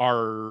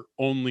are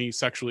only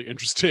sexually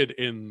interested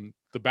in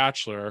The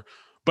Bachelor.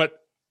 But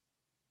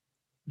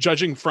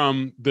judging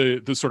from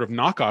the sort of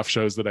knockoff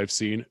shows that I've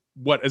seen,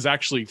 what is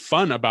actually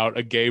fun about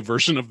a gay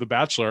version of The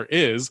Bachelor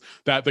is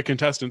that the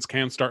contestants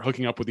can start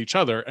hooking up with each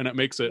other, and it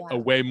makes it a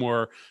way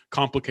more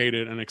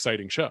complicated and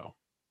exciting show.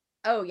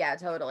 Oh yeah,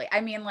 totally.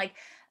 I mean, like,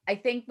 I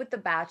think with The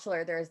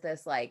Bachelor, there's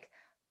this like,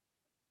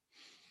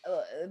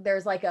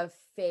 there's like a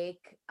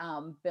fake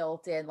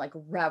built-in like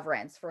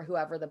reverence for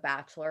whoever the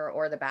Bachelor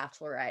or the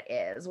Bachelorette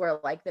is, where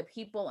like the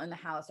people in the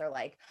house are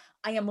like,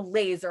 I am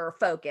laser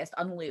focused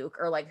on Luke,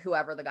 or like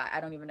whoever the guy, I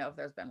don't even know if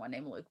there's been one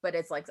named Luke, but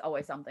it's like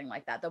always something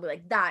like that. They'll be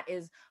like, that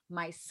is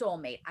my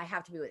soulmate, I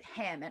have to be with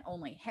him and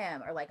only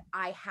him, or like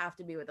I have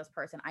to be with this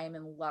person, I am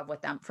in love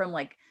with them from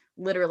like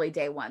literally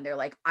day one. They're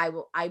like,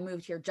 I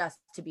moved here just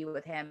to be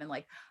with him, and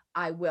like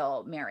I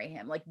will marry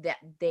him. Like that,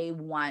 they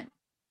want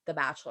the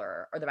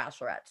Bachelor or the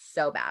Bachelorette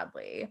so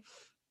badly.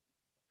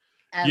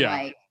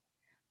 And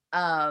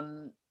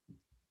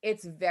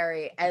it's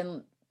very,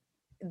 and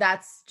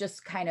that's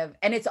just kind of,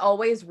 and it's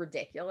always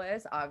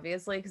ridiculous,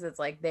 obviously, because it's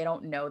like they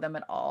don't know them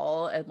at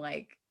all, and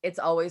like it's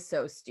always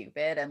so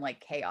stupid and like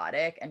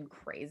chaotic and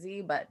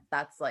crazy, but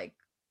that's like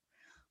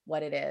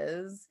what it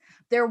is.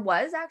 There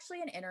was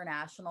actually an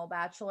international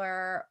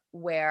Bachelor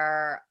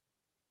where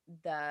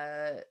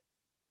the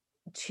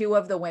two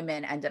of the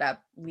women ended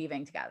up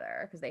leaving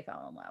together because they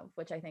fell in love,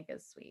 which I think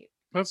is sweet.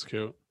 That's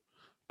cute.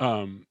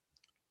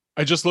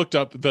 I just looked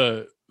up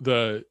the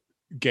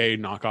gay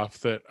knockoff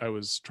that I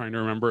was trying to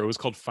remember. It was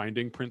called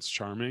Finding Prince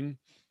Charming,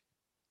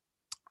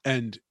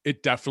 and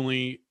it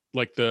definitely,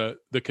 like, the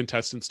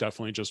contestants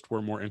definitely just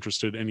were more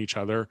interested in each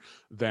other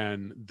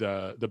than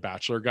the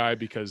Bachelor guy,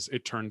 because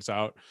it turns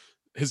out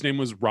his name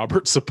was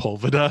Robert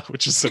Sepulveda,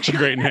 which is such a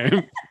great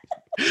name.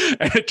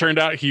 And it turned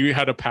out he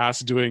had a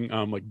past doing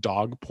like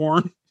dog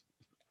porn.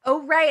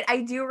 Oh, right.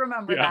 I do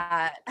remember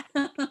that.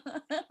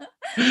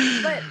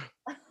 But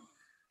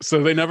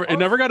so it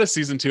never got a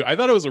season 2. I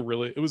thought it was a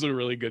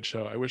really good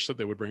show. I wish that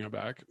they would bring it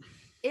back.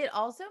 It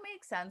also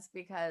makes sense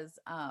because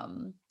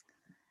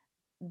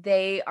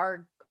they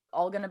are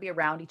all going to be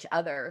around each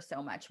other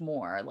so much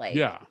more. Like,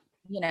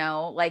 you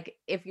know, like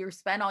if you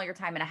spend all your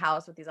time in a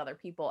house with these other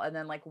people and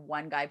then like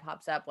one guy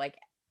pops up like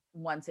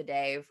once a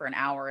day for an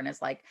hour and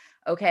is like,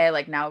 okay,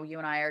 like now you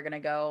and I are going to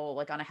go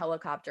like on a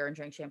helicopter and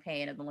drink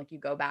champagne. And then like you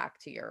go back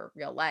to your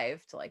real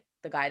life to like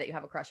the guy that you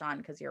have a crush on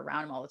because you're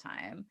around him all the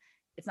time.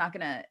 It's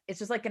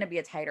just like going to be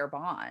a tighter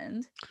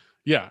bond.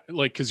 Yeah,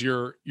 like because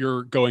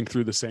you're going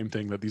through the same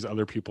thing that these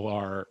other people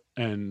are,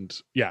 and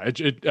yeah,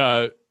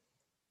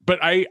 but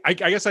I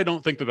guess I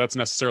don't think that that's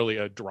necessarily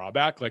a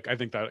drawback. Like I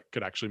think that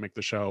could actually make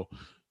the show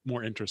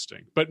more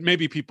interesting. But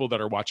maybe people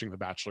that are watching The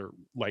Bachelor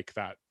like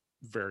that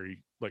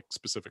very like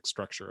specific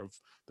structure of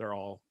they're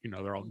all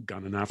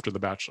gunning after The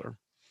Bachelor.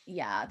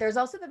 Yeah, there's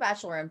also The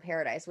Bachelor in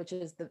Paradise, which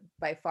is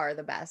by far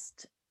the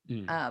best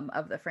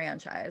of the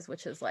franchise,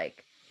 which is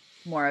like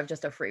more of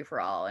just a free for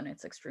all, and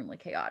it's extremely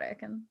chaotic,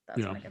 and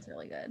that's when it gets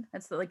really good.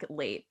 It's like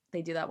late.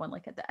 They do that one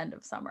like at the end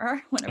of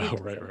summer when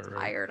everyone's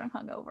tired and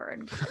hungover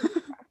and cracked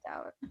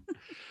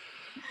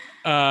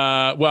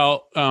out.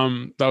 Well,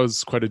 that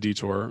was quite a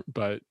detour,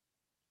 but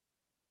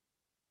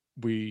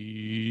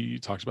we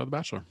talked about The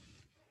Bachelor.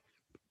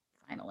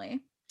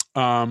 Finally.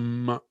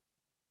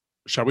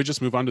 Shall we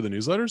just move on to the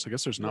newsletters? I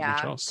guess there's not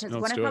much else. Because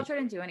Gwyneth Paltrow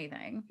didn't do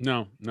anything.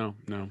 No.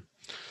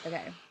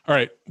 Okay. All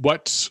right.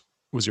 What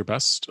was your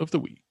best of the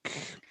week?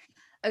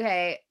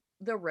 Okay,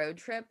 the road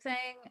trip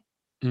thing.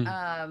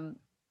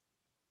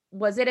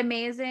 Was it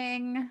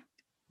amazing?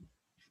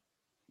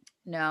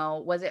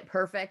 No. Was it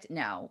perfect?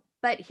 No.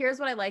 But here's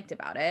what I liked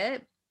about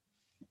it.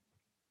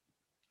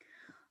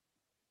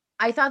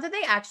 I thought that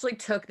they actually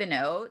took the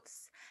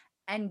notes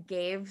and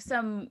gave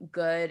some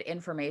good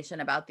information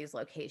about these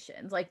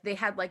locations. Like they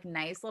had like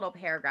nice little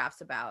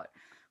paragraphs about,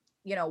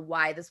 you know,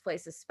 why this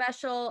place is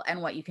special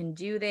and what you can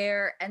do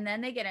there. And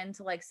then they get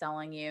into like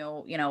selling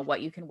you, you know,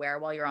 what you can wear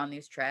while you're on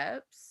these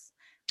trips.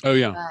 Oh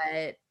yeah.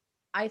 But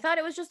I thought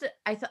it was just,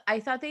 I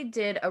thought they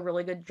did a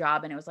really good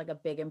job, and it was like a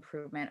big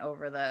improvement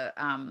over the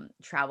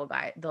travel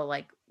guide, the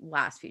like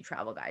last few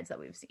travel guides that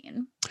we've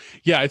seen.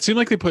 Yeah. It seemed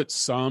like they put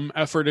some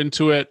effort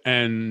into it,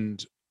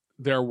 and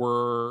there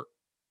were,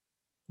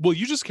 well,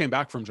 you just came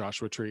back from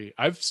Joshua Tree.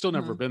 I've still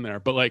never been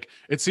there, but like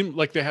it seemed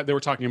like they were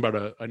talking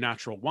about a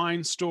natural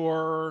wine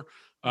store,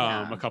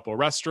 a couple of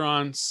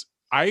restaurants.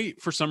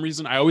 For some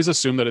reason, I always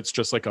assume that it's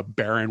just like a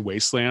barren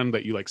wasteland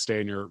that you like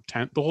stay in your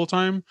tent the whole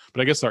time.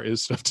 But I guess there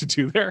is stuff to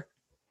do there.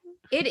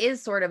 It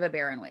is sort of a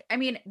barren way. I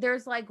mean,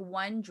 there's like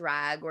one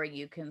drag where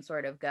you can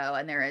sort of go,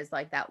 and there is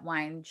like that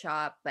wine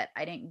shop, but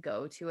I didn't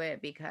go to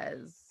it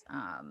because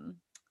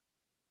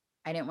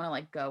I didn't want to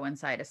like go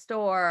inside a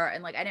store,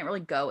 and like I didn't really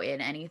go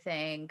in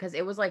anything because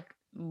it was like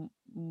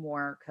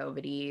more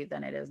COVID-y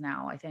than it is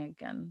now, I think.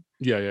 And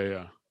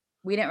yeah.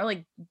 We didn't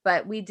really,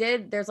 but we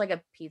did. There's like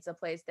a pizza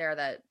place there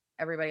that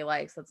everybody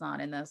likes that's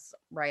not in this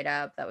write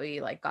up that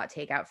we like got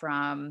takeout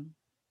from.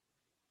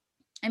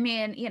 I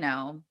mean,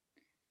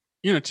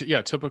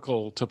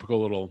 typical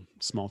little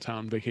small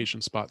town vacation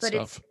spot but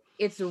stuff.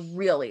 It's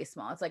really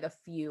small. It's like a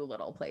few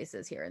little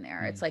places here and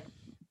there. It's like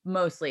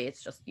mostly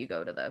it's just you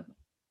go to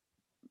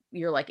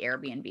you're like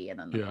Airbnb and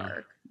then the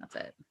park. That's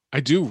it. I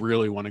do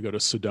really want to go to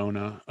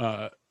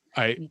Sedona.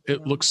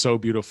 It looks so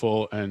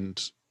beautiful, and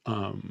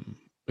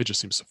it just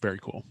seems very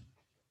cool.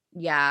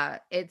 Yeah,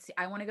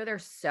 I want to go there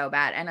so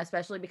bad, and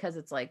especially because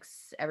it's like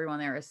everyone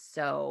there is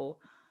so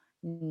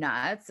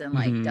nuts and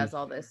like does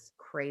all this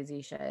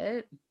crazy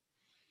shit.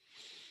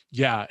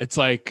 Yeah, it's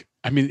like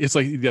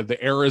the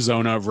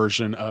Arizona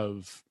version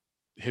of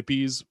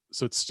hippies,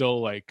 so it's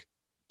still like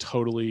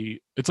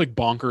totally, it's like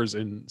bonkers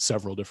in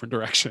several different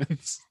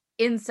directions.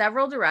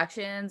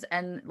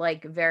 And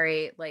like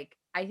very like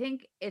I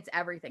think it's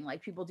everything.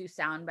 Like people do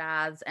sound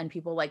baths, and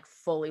people like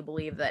fully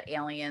believe that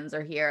aliens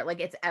are here. Like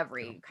it's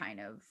every kind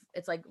of,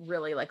 it's like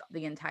really like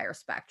the entire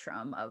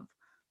spectrum of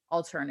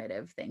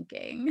alternative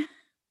thinking.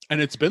 And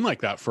it's been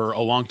like that for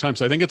a long time.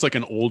 So I think it's like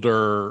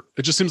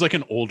it just seems like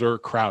an older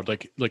crowd,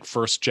 like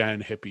first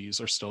gen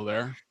hippies are still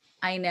there.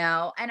 I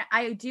know. And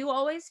I do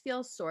always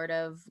feel sort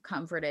of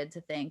comforted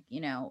to think,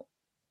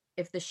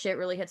 if the shit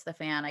really hits the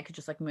fan, I could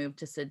just like move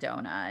to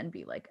Sedona and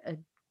be like a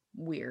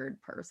weird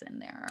person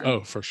there.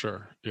 Oh, for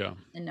sure. Yeah.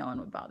 And no one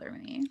would bother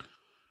me.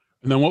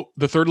 And then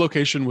the third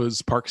location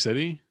was Park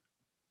City?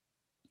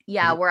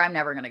 Yeah, where I'm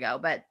never going to go,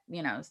 but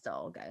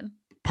still good.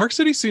 Park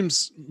City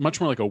seems much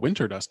more like a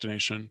winter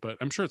destination, but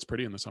I'm sure it's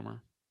pretty in the summer.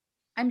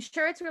 I'm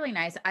sure it's really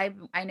nice. I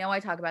know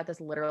I talk about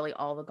this literally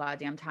all the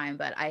goddamn time,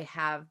 but I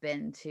have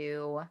been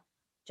to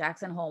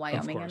Jackson Hole,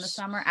 Wyoming in the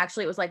summer.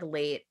 Actually, it was like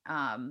late.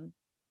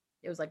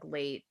 It was like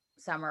late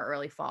summer,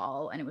 early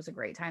fall, and it was a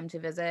great time to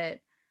visit.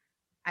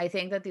 I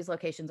think that these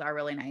locations are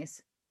really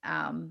nice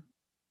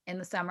in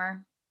the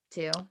summer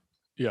too.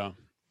 Yeah.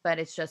 But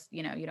it's just,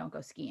 you don't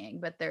go skiing,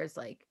 but there's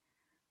like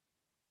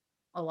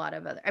a lot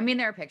of other, I mean,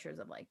 there are pictures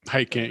of like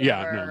hiking. the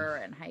Yeah, no. river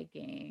and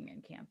hiking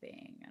and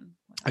camping and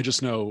I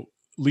just know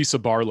Lisa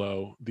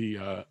Barlow,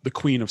 the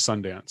queen of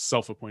Sundance,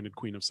 self-appointed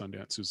queen of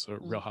Sundance, who's a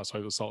Real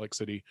Housewives of Salt Lake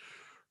City.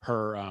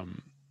 Her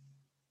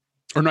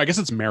or no, I guess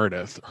it's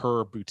Meredith.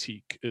 Her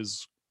boutique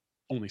is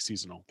only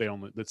seasonal.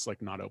 It's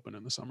like not open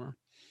in the summer.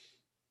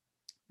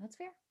 That's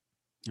fair.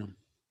 Yeah.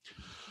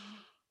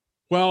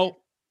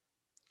 Well,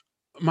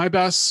 my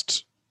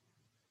best,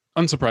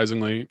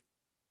 unsurprisingly,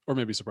 or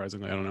maybe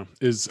surprisingly, I don't know,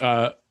 is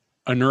a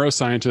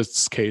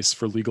neuroscientist's case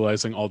for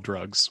legalizing all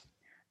drugs.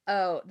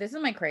 Oh, this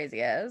is my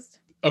craziest.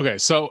 Okay,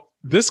 so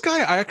this guy,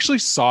 I actually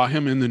saw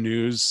him in the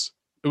news.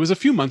 It was a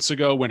few months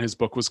ago when his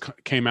book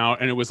came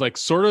out, and it was like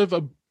sort of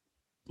a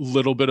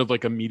little bit of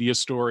like a media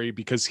story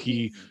because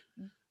he's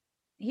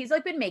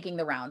like been making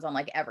the rounds on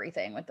like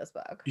everything with this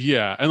book.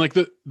 Yeah, and like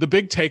the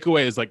big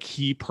takeaway is like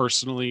he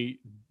personally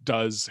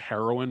does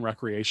heroin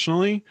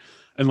recreationally,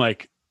 and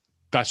like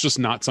that's just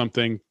not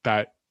something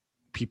that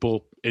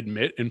people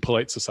admit in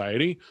polite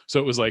society. So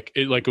it was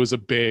a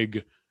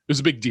big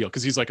deal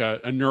because he's like a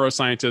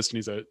neuroscientist and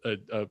he's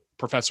a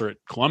professor at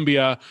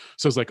Columbia.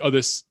 So it's like, oh,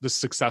 this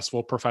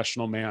successful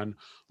professional man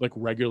like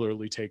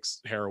regularly takes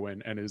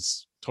heroin and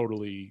is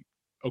totally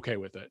okay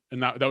with it,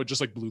 and that would just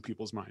like blew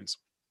people's minds.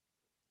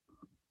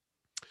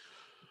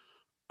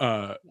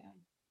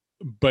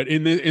 But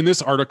in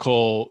this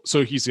article,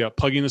 so he's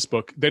plugging this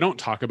book. They don't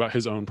talk about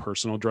his own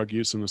personal drug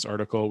use in this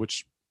article,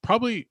 which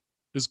probably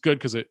is good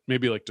because it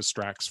maybe like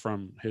distracts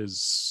from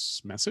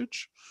his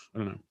message. I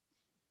don't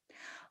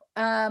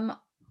know.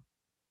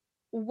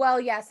 Well,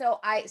 yeah. So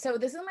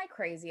this is my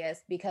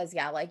craziest because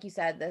yeah, like you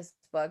said, this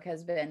book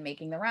has been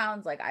making the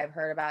rounds. Like I've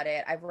heard about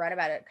it. I've read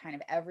about it kind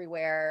of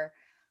everywhere.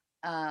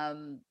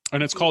 And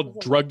it's called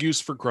Drug Use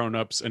for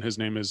Grownups, and his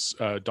name is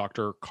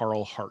Dr.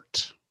 Carl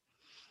Hart.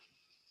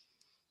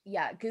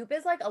 Yeah, Goop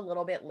is like a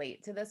little bit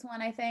late to this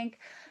one, I think,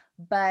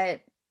 but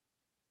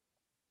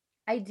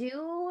I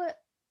do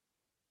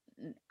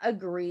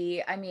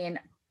agree. I mean,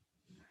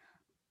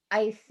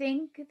 I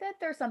think that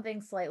there's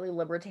something slightly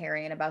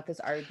libertarian about this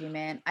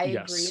argument. I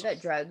agree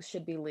that drugs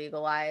should be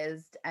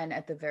legalized and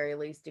at the very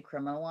least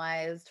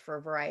decriminalized for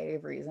a variety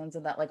of reasons,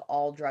 and that like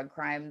all drug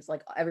crimes,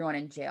 like everyone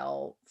in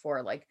jail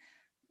for like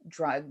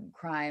drug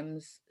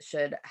crimes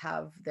should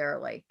have their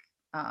like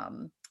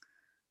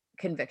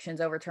convictions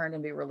overturned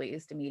and be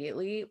released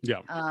immediately.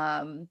 Yeah.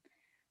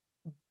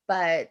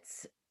 But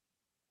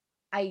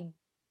I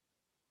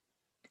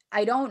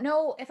don't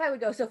know if I would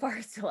go so far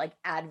as to like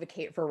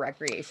advocate for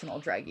recreational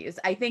drug use.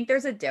 I think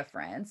there's a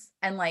difference.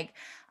 And like,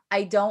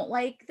 I don't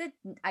like the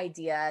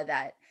idea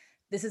that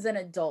this is an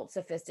adult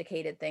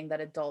sophisticated thing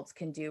that adults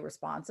can do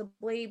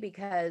responsibly,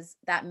 because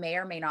that may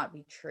or may not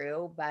be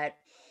true, but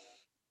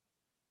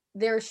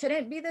there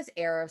shouldn't be this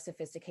air of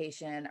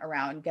sophistication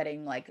around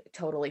getting like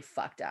totally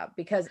fucked up,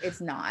 because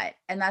it's not.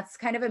 And that's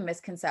kind of a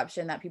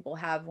misconception that people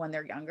have when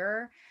they're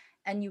younger,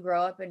 and you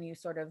grow up and you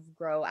sort of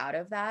grow out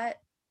of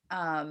that.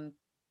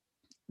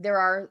 There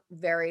are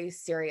very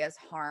serious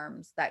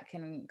harms that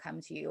can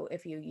come to you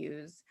if you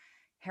use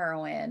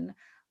heroin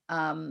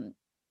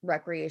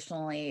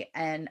recreationally.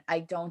 And I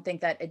don't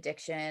think that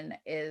addiction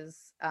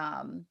is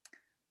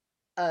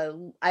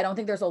I don't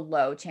think there's a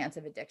low chance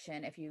of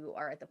addiction if you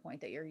are at the point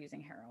that you're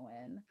using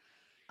heroin.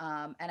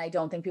 And I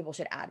don't think people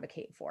should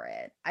advocate for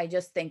it. I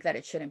just think that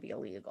it shouldn't be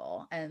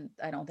illegal. And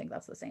I don't think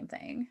that's the same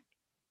thing.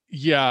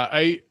 Yeah,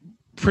 I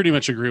pretty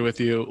much agree with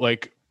you.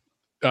 Like,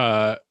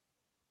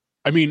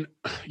 I mean,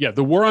 yeah,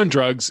 the war on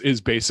drugs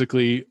is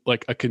basically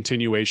like a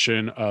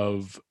continuation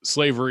of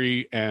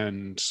slavery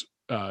and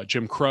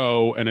Jim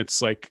Crow. And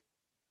it's like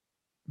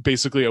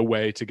basically a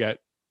way to get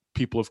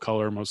people of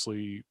color,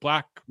 mostly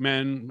Black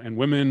men and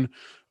women,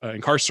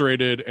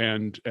 incarcerated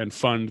and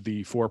fund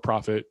the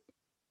for-profit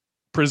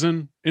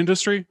prison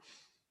industry.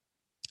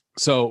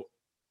 So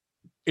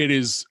it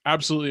is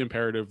absolutely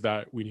imperative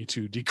that we need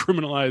to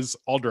decriminalize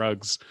all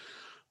drugs.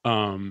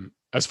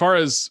 As far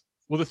as,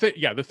 well,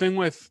 the thing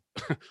with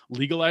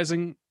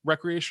legalizing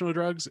recreational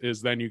drugs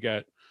is then you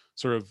get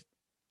sort of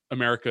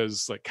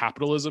America's like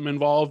capitalism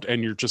involved,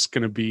 and you're just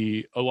going to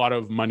be, a lot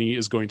of money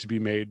is going to be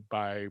made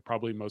by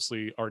probably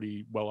mostly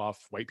already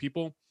well-off white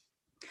people.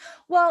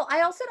 Well,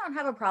 I also don't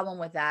have a problem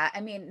with that.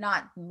 I mean,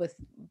 not with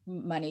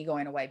money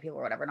going to white people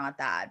or whatever, not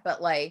that,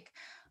 but like,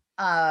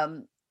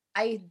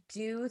 I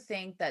do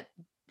think that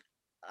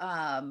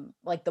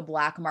like the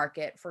black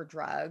market for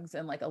drugs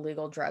and like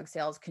illegal drug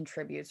sales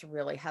contributes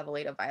really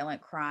heavily to violent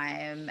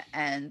crime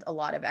and a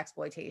lot of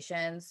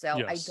exploitation. So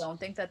yes. I don't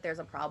think that there's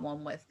a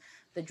problem with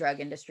the drug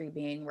industry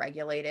being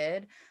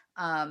regulated.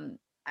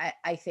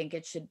 I think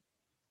it should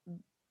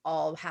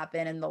all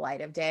happen in the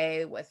light of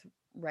day with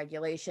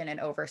regulation and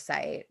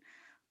oversight.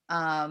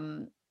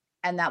 And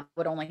that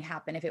would only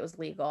happen if it was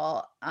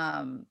legal.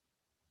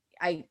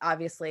 I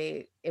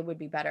obviously it would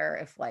be better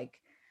if, like,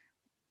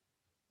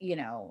 you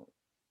know,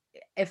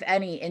 if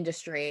any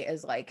industry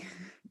is like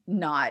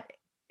not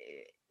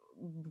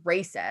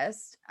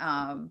racist,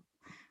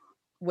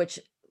 which,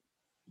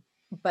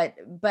 but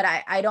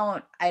I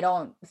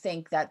don't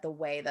think that the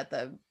way that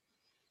the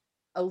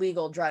a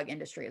legal drug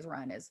industry is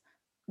run is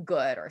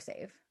good or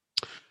safe.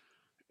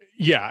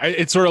 Yeah,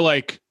 it's sort of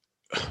like,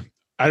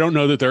 I don't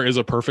know that there is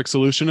a perfect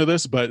solution to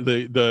this, but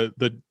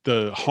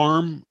the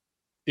harm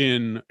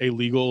in a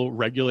legal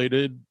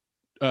regulated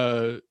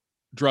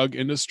drug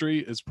industry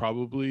is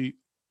probably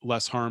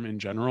less harm in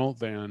general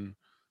than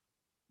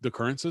the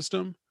current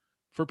system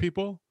for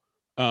people.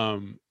 I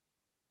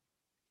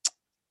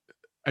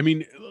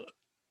mean,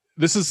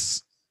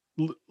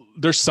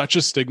 there's such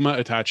a stigma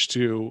attached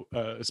to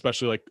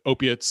especially like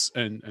opiates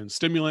and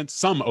stimulants,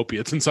 some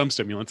opiates and some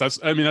stimulants. That's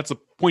the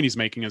point he's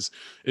making is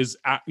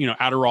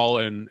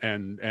Adderall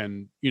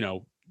and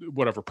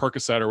whatever,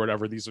 Percocet or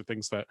whatever. These are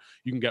things that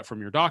you can get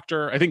from your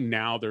doctor. I think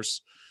now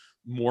there's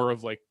more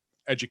of like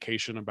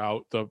education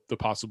about the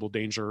possible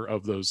danger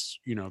of those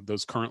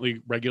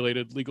currently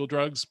regulated legal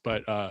drugs.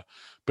 But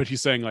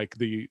he's saying like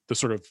the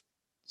sort of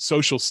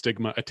social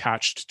stigma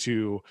attached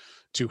to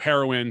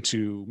heroin,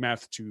 to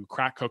meth, to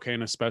crack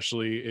cocaine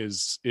especially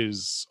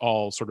is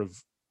all sort of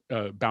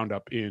bound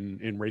up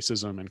in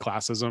racism and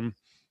classism.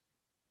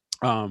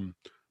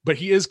 But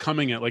he is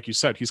coming at, like you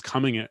said, he's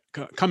coming at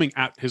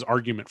his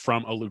argument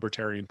from a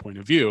libertarian point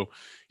of view.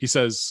 He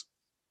says,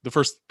 the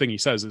first thing he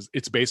says is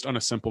it's based on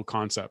a simple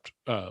concept,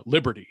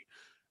 liberty.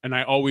 And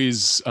I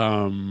always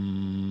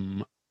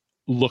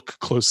look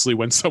closely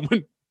when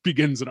someone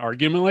begins an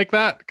argument like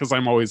that, because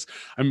I'm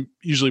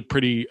usually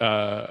pretty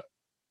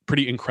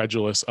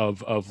incredulous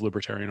of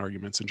libertarian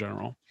arguments in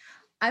general.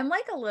 I'm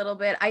like a little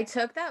bit, I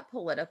took that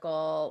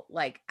political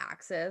like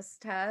axis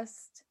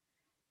test,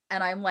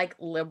 and I'm like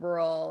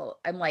liberal,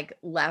 I'm like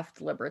left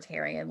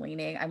libertarian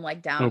leaning. I'm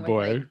like down with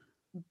like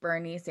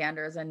Bernie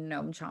Sanders and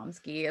Noam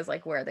Chomsky is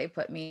like where they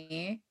put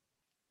me.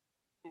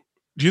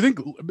 Do you think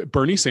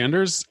Bernie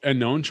Sanders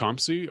and Noam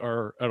Chomsky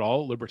are at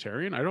all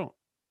libertarian? I don't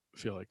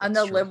feel like on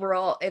the true.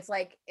 Liberal, it's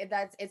like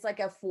it's like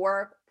a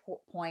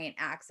 4-point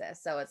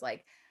axis. So it's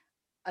like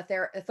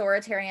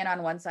authoritarian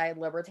on one side,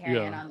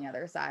 libertarian on the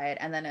other side,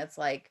 and then it's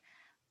like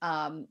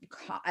I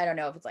don't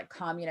know if it's like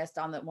communist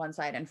on the one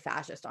side and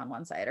fascist on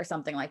one side or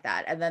something like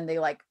that. And then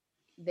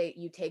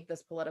you take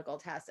this political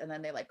test, and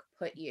then they like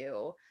put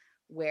you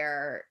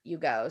where you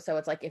go. So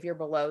it's like if you're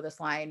below this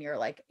line, you're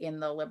like in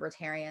the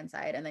libertarian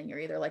side, and then you're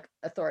either like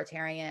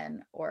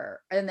authoritarian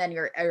and then if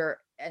you're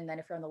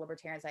on the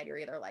libertarian side, you're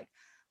either like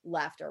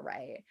left or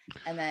right.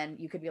 And then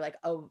you could be like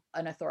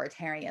an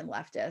authoritarian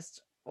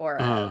leftist or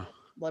a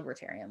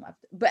libertarian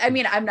left. But I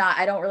mean,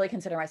 I don't really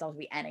consider myself to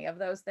be any of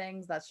those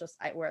things. That's just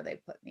where they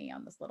put me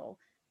on this little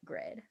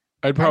grid.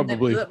 I'd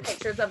probably the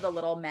pictures of the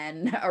little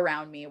men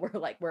around me were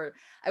like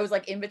I was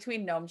like in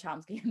between Noam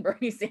Chomsky and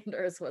Bernie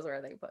Sanders was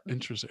where they put me.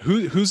 Interesting.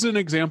 Who's an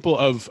example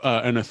of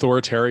an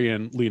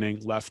authoritarian leaning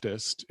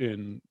leftist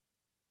in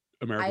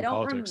American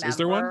politics? Remember, is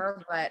there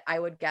one? But I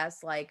would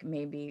guess like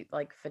maybe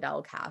like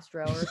Fidel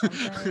Castro or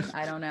something.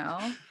 I don't know.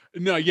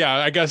 No, yeah,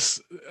 I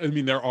guess, I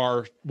mean, there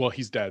are, well,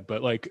 he's dead,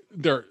 but like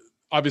there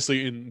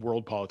obviously in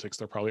world politics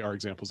there probably are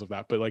examples of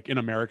that, but like in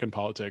American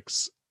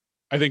politics,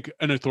 I think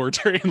an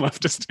authoritarian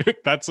leftist,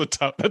 that's a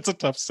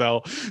tough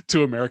sell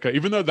to America,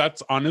 even though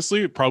that's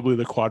honestly probably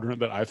the quadrant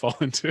that I fall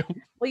into.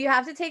 Well, you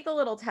have to take the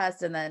little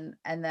test and then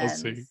we'll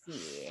see.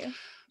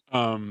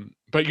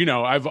 But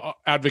I've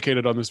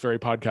advocated on this very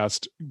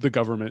podcast the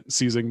government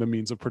seizing the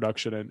means of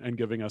production and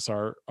giving us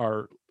our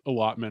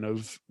allotment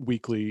of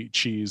weekly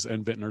cheese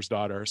and Vintner's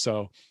Daughter.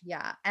 So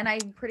yeah, and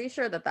I'm pretty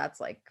sure that's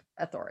like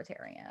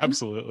authoritarian.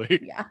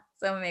 Absolutely. Yeah.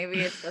 So maybe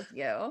it's just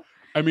you.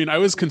 I mean, I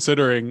was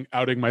considering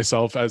outing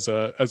myself as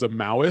a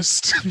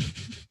Maoist,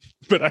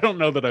 but I don't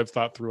know that I've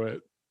thought through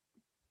it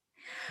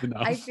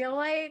enough. I feel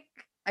like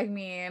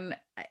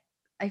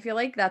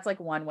that's like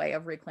one way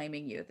of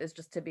reclaiming youth is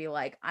just to be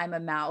like, I'm a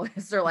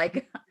Maoist or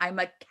like I'm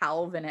a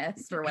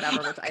Calvinist or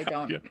whatever, which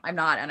I'm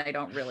not, and I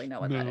don't really know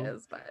what that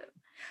is, but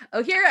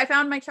here I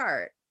found my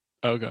chart.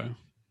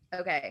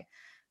 Okay.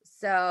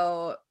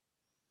 So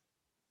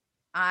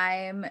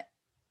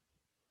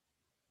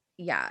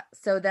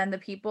so then the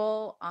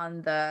people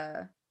on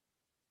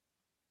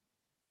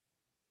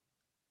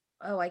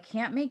I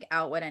can't make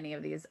out what any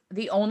of these,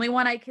 the only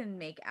one I can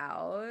make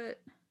out.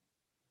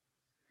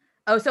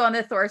 So on the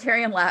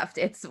authoritarian left,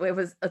 it's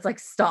like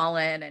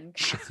Stalin and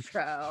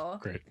Castro.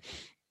 Great.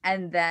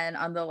 And then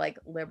on the like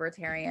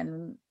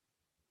libertarian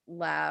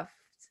left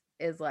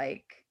is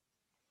like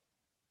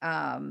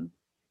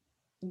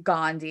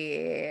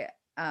Gandhi.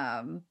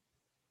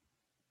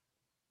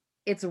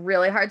 It's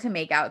really hard to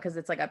make out because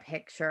it's like a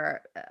picture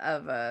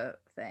of a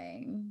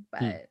thing,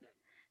 but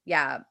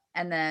yeah.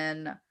 And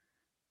then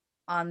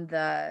on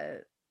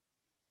the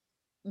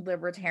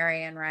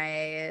libertarian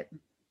right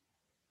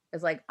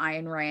is like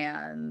Ayn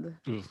Rand.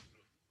 Oof.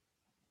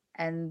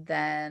 And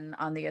then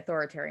on the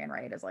authoritarian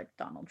right is like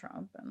Donald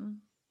Trump and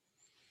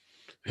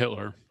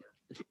Hitler.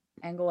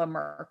 Angela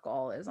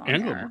Merkel is on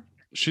there.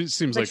 She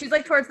seems like she's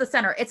like towards the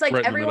center. It's like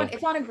right everyone,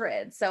 it's on a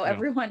grid. So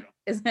everyone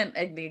isn't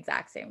in the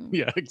exact same.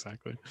 Yeah,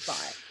 exactly.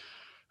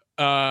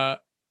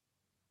 Spot.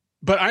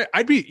 But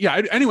I'd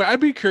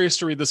be curious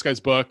to read this guy's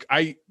book.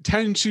 I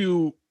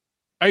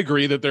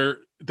agree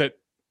that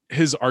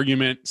his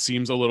argument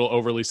seems a little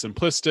overly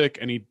simplistic,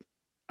 and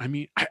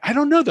I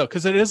don't know though,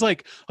 because it is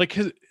like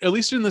his, at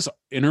least in this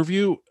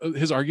interview,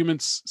 his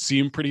arguments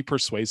seem pretty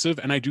persuasive,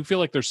 and I do feel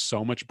like there's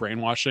so much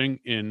brainwashing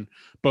in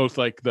both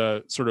like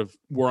the sort of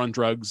war on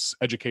drugs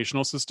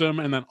educational system,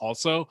 and then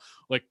also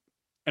like,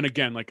 and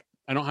again, like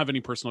I don't have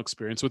any personal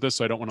experience with this,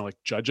 so I don't want to like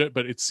judge it,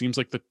 but it seems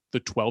like the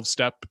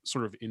 12-step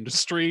sort of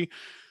industry.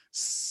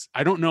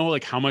 I don't know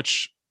like how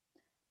much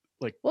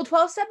like. Well,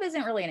 12-step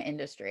isn't really an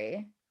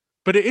industry.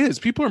 But it is.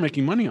 People are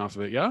making money off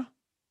of it. Yeah.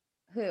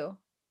 Who?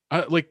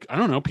 Like, I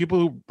don't know, people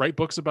who write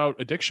books about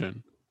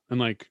addiction and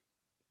like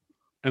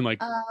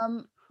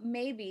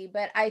maybe,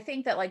 but I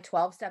think that like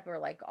 12-step are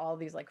like all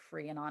these like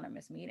free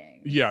anonymous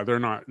meetings. yeah, they're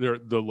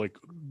the like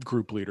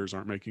group leaders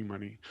aren't making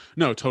money.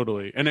 No,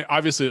 totally. And it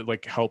obviously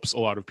like helps a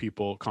lot of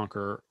people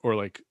conquer or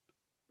like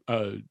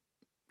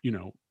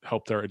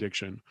help their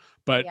addiction.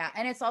 But yeah,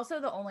 and it's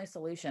also the only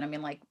solution. I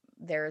mean, like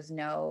there's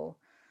no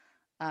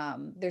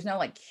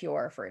like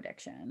cure for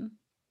addiction.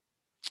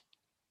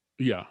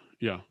 Yeah.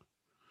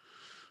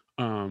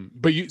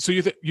 But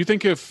you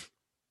think if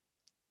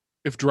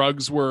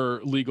drugs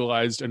were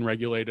legalized and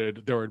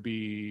regulated, there would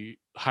be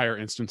higher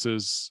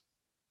instances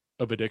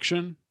of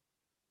addiction?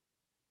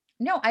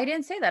 No, I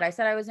didn't say that. I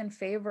said I was in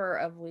favor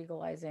of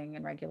legalizing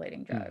and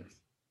regulating drugs.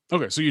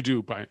 Okay, so you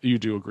do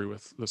agree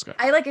with this guy.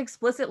 I like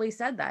explicitly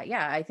said that.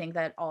 Yeah, I think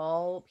that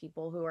all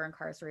people who are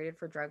incarcerated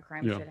for drug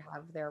crimes should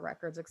have their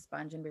records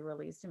expunged and be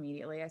released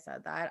immediately. I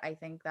said that. I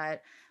think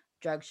that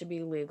drugs should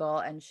be legal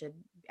and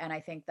I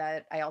think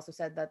that I also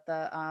said that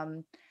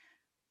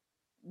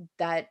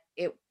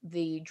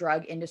the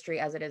drug industry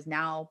as it is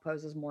now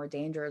poses more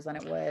dangers than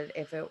it would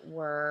if it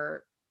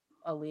were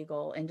a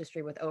legal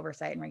industry with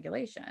oversight and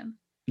regulation.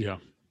 Yeah.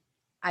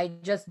 I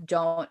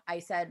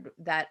said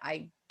that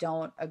I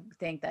don't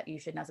think that you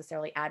should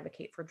necessarily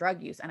advocate for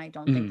drug use, and I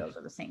don't think those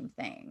are the same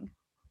thing.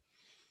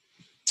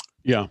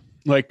 Yeah.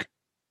 Like,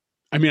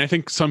 I mean, I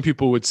think some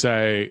people would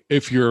say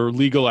if you're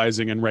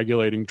legalizing and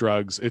regulating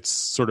drugs, it's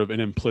sort of an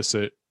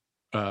implicit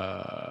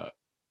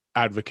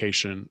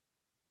advocation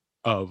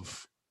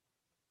of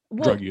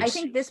drug use. I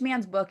think this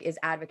man's book is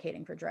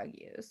advocating for drug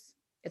use.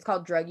 It's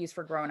called Drug Use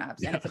for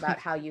Grown-Ups, and it's about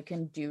how you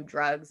can do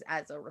drugs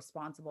as a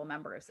responsible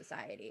member of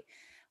society,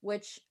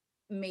 which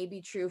may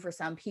be true for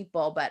some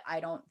people, but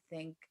I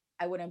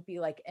wouldn't be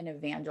like an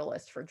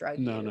evangelist for drug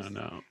use.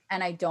 No.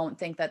 And I don't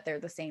think that they're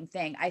the same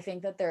thing. I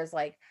think that there's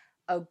like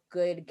a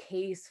good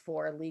case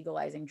for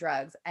legalizing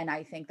drugs. And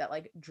I think that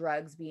like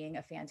drugs being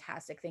a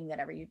fantastic thing that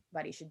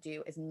everybody should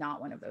do is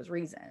not one of those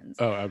reasons.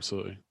 Oh,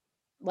 absolutely.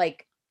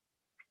 Like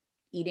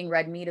eating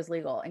red meat is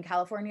legal. In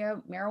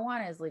California,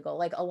 marijuana is legal.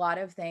 Like a lot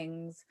of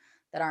things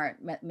that aren't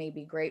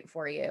maybe great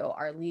for you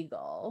are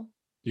legal.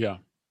 Yeah.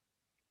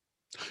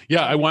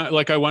 Yeah. I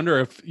wonder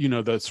if,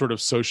 the sort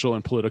of social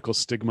and political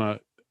stigma,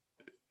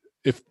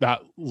 if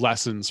that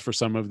lessens for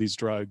some of these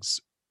drugs,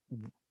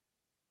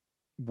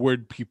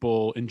 would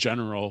people in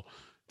general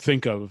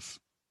think of,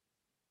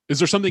 is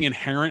there something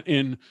inherent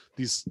in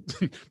these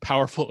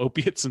powerful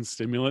opiates and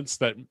stimulants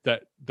that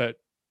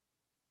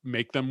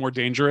make them more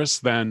dangerous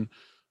than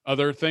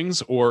other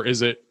things? Or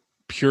is it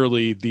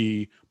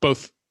purely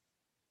both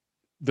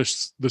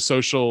the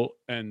social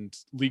and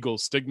legal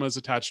stigmas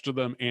attached to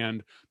them,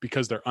 and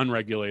because they're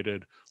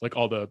unregulated, like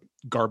all the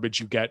garbage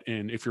you get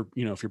in if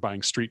you're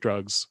buying street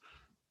drugs,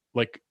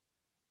 like,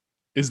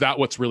 is that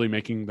what's really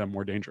making them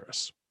more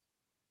dangerous?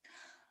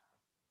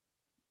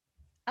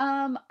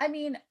 I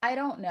mean, I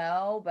don't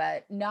know,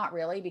 but not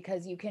really,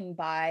 because you can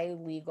buy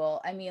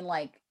legal. I mean,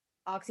 like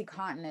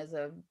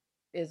OxyContin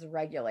is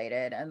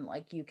regulated, and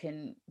like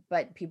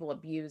but people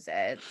abuse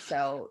it.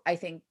 So I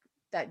think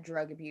that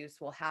drug abuse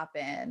will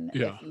happen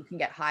if you can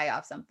get high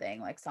off something.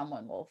 Like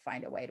someone will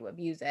find a way to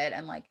abuse it,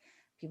 and like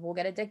people will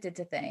get addicted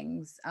to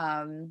things.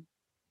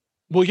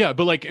 Well, yeah,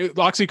 but like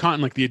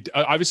OxyContin, like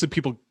obviously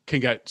people can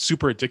get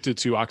super addicted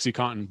to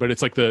OxyContin, but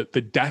it's like the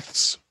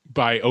deaths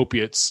by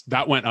opiates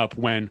that went up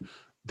when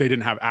they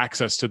didn't have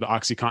access to the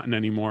OxyContin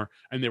anymore,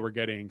 and they were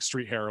getting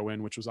street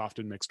heroin, which was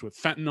often mixed with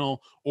fentanyl,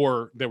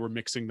 or they were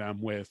mixing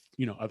them with,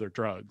 other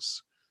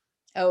drugs.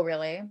 Oh,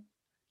 really?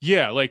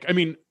 Yeah. Like, I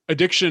mean,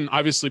 addiction,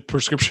 obviously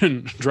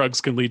prescription drugs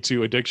can lead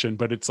to addiction,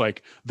 but it's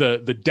like the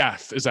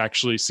death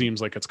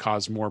seems like it's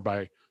caused more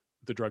by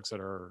the drugs that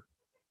are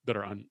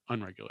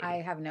unregulated.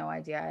 I have no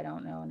idea. I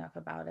don't know enough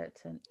about it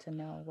to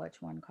know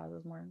which one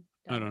causes more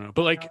death. I don't know,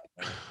 but like,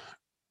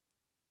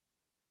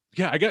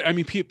 yeah, I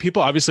mean,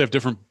 people obviously have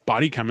different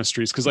body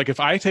chemistries. Cause like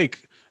if I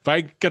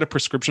get a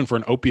prescription for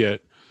an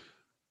opiate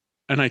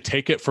and I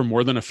take it for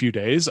more than a few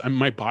days,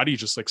 my body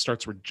just like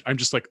I'm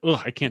just like, oh,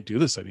 I can't do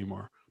this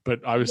anymore.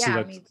 But obviously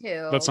me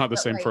too. That's not the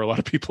same for a lot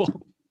of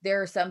people.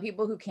 There are some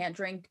people who can't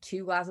drink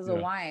 2 glasses of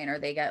wine, or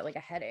they get like a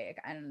headache,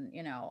 and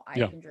I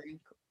can drink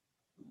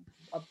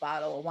a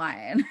bottle of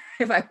wine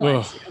if I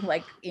want to.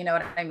 Like, you know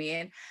what I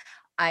mean?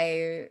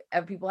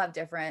 People have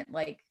different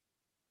like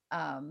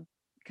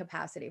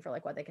capacity for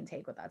like what they can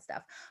take with that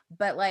stuff,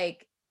 but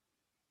like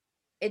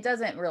it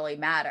doesn't really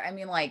matter. I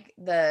mean, like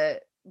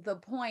the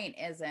point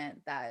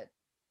isn't that,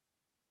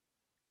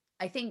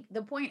 I think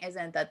the point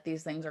isn't that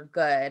these things are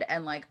good.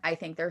 And like, I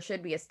think there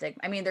should be a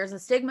stigma. I mean, there's a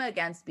stigma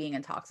against being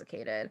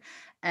intoxicated.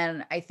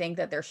 And I think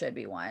that there should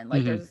be one.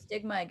 Like, there's a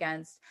stigma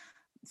against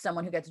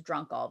someone who gets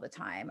drunk all the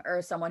time,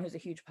 or someone who's a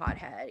huge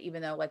pothead,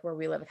 even though like where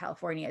we live in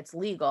California, it's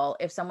legal.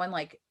 If someone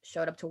like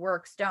showed up to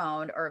work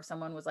stoned, or if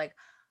someone was like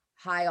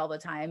high all the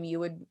time,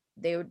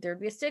 there'd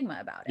be a stigma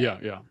about it.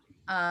 Yeah.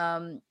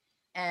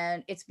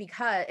 And it's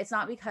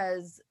not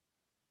because,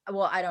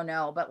 well, I don't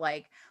know, but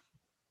like,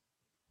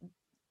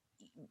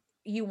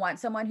 you want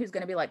someone who's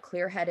going to be like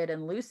clear-headed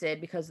and lucid,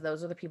 because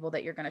those are the people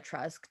that you're going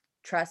to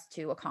trust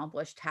to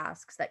accomplish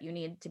tasks that you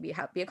need to be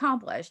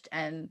accomplished.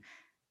 And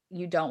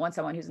you don't want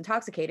someone who's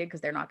intoxicated, because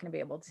they're not going to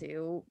be able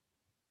to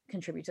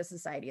contribute to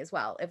society as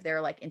well if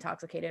they're like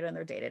intoxicated in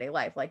their day-to-day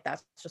life. Like,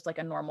 that's just like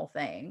a normal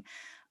thing.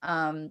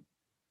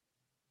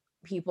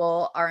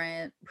 People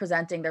aren't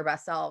presenting their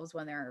best selves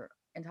when they're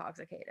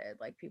intoxicated.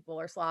 Like, people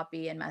are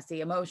sloppy and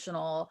messy,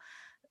 emotional,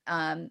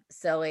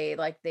 silly.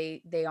 Like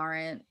they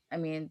aren't, I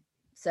mean,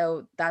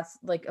 so that's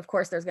like, of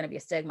course there's going to be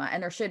a stigma,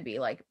 and there should be.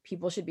 Like,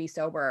 people should be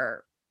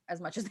sober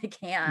as much as they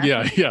can.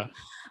 Yeah.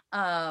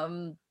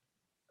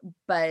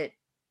 But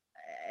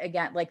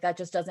again, like, that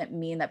just doesn't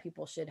mean that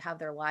people should have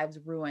their lives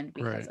ruined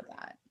because of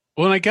that.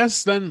 Well, and I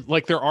guess then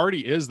like there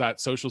already is that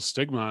social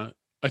stigma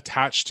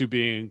attached to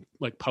being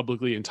like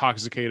publicly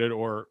intoxicated,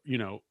 or, you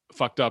know,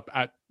 fucked up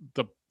at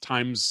the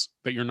times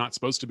that you're not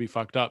supposed to be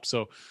fucked up.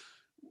 So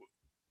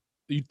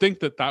you'd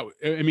think that,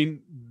 I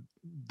mean,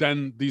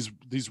 then these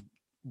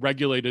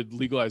regulated,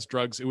 legalized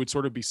drugs, it would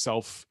sort of be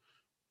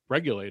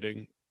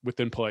self-regulating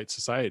within polite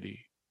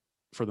society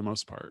for the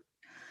most part.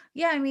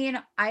 Yeah, I mean,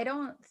 I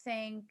don't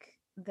think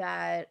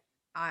that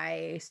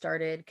I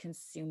started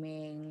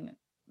consuming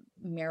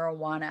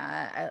marijuana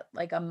at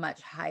like a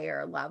much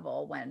higher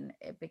level when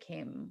it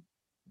became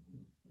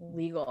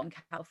legal in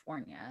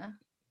California.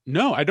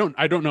 No, I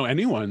don't know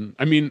anyone.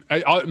 I mean,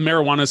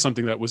 marijuana is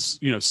something that was,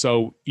 you know,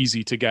 so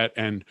easy to get,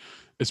 and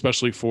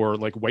especially for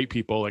like white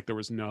people, like there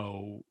was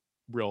no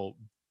real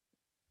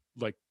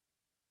like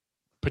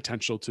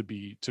potential to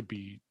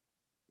be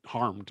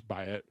harmed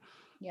by it.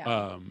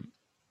 Yeah.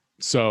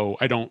 So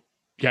I don't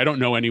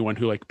know anyone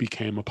who like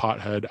became a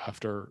pothead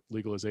after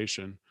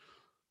legalization.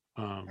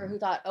 Or who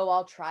thought, oh,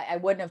 I'll try. I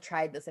wouldn't have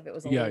tried this if it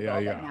was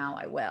illegal, but now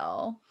I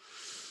will.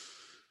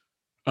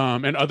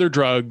 And other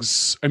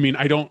drugs, I mean,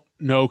 I don't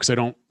know, because I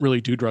don't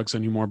really do drugs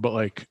anymore, but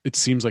like it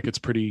seems like it's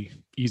pretty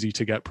easy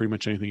to get pretty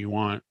much anything you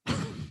want.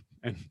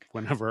 And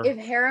whenever. If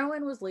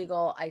heroin was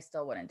legal, I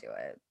still wouldn't do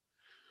it.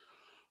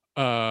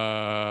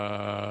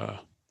 Okay.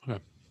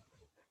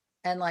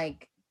 And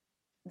like,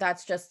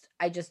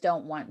 I just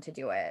don't want to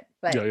do it.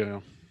 But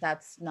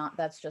that's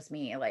just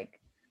me.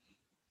 Like,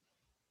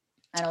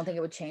 I don't think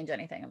it would change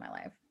anything in my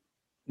life.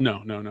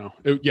 No.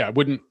 It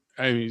wouldn't.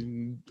 I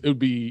mean, it would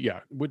be,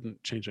 it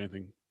wouldn't change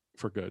anything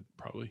for good,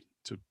 probably,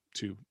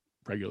 to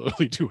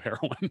regularly do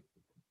heroin.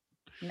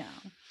 No.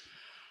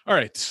 All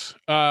right.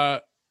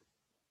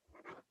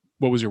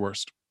 What was your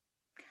worst?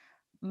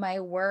 My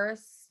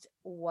worst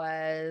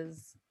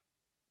was,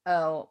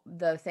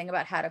 the thing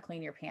about how to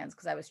clean your pans,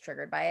 because I was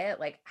triggered by it.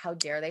 Like, how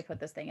dare they put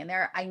this thing in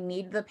there? I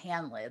need the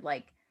pan lid.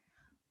 Like,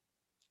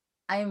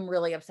 I'm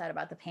really upset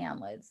about the pan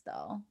lids,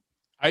 though.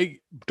 I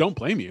don't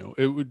blame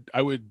you.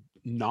 I would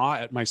gnaw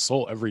at my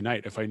soul every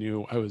night if I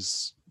knew I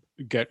was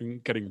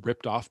getting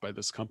ripped off by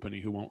this company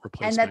who won't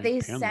replace. And that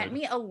they pan sent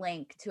lid. me a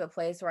link to a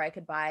place where I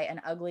could buy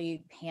an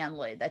ugly pan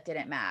lid that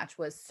didn't match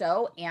was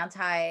so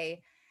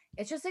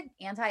it's just like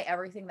anti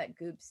everything that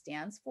Goop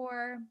stands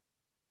for.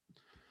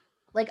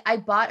 Like, I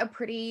bought a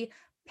pretty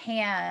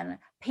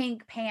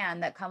pink pan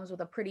that comes with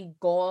a pretty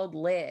gold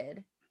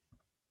lid.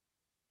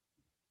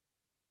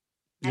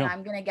 And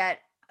I'm going to get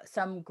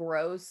some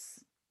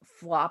gross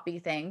floppy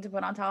thing to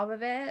put on top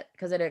of it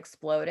because it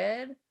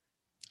exploded.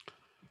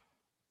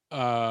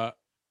 I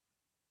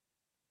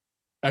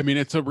mean,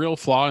 it's a real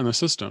flaw in the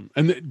system.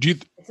 And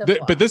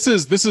but this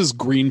is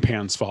Green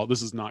Pan's fault.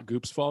 This is not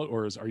Goop's fault,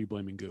 or are you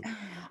blaming Goop?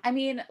 I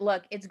mean,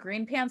 look, it's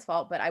Green Pan's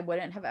fault, but I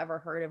wouldn't have ever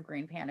heard of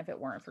Green Pan if it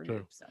weren't for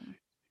Goop. So.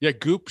 Yeah,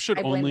 Goop should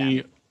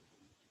only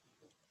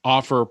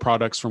offer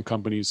products from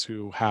companies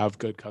who have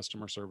good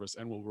customer service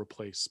and will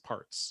replace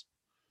parts.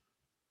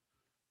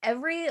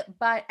 Every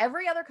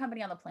other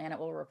company on the planet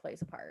will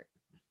replace a part.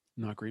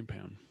 Not Green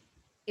Pan.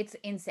 It's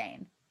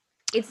insane.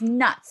 It's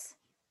nuts.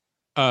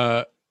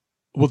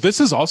 Well,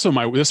 this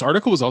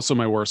article was also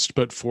my worst,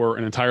 but for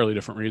an entirely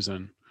different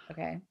reason.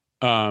 Okay.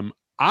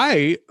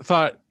 I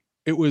thought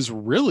it was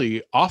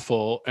really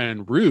awful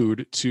and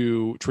rude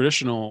to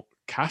traditional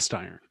cast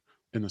iron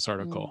in this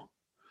article.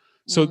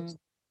 So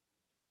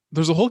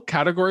there's a whole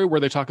category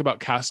where they talk about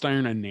cast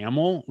iron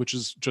enamel, which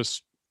is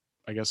just,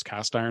 I guess,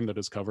 cast iron that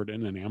is covered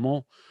in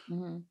enamel.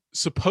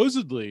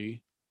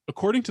 Supposedly,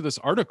 according to this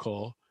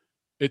article,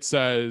 it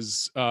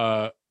says,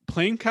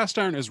 plain cast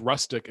iron is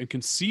rustic and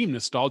can seem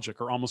nostalgic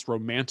or almost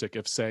romantic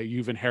if, say,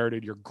 you've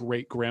inherited your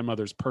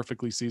great-grandmother's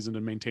perfectly seasoned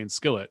and maintained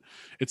skillet.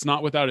 It's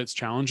not without its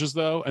challenges,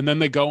 though. And then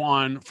they go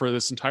on for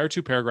this entire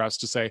 2 paragraphs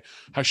to say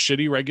how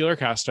shitty regular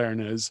cast iron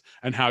is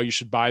and how you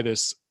should buy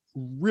this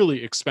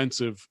really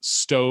expensive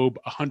Stobe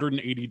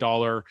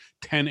 $180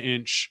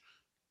 10-inch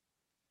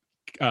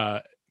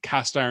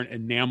cast iron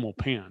enamel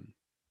pan?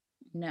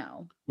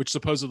 No. Which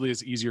supposedly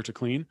is easier to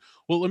clean.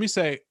 Well, let me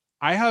say,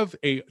 I have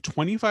a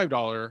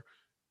 $25,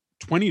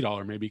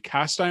 $20 maybe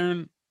cast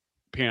iron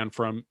pan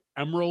from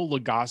Emerald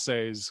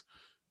Lagasse's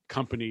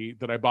company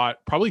that I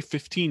bought probably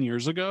 15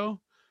 years ago.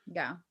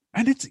 Yeah.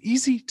 And it's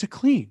easy to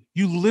clean.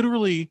 You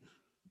literally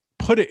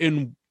put it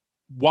in,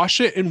 wash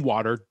it in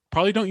water.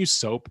 Probably don't use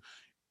soap.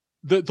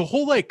 The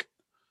whole like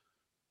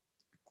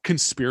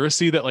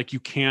conspiracy that like you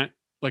can't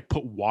like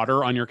put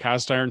water on your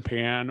cast iron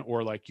pan,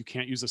 or like you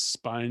can't use a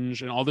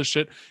sponge and all this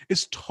shit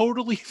is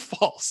totally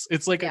false.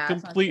 It's like a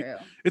complete,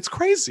 it's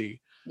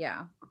crazy.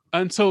 Yeah.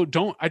 And so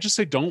I just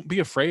say, don't be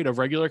afraid of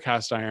regular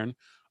cast iron.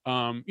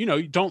 You know,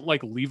 you don't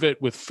like leave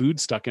it with food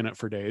stuck in it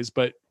for days,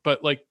 but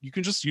like you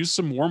can just use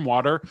some warm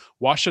water,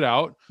 wash it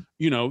out,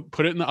 you know,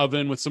 put it in the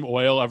oven with some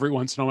oil every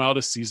once in a while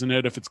to season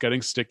it if it's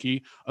getting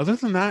sticky. Other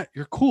than that,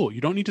 you're cool.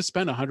 You don't need to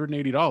spend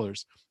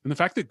 $180. And the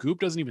fact that Goop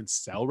doesn't even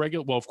sell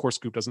well, of course,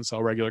 Goop doesn't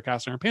sell regular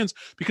cast iron pans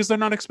because they're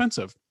not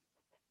expensive.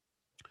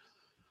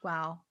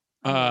 Wow.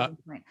 I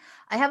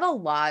have a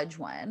Lodge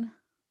one.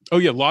 Oh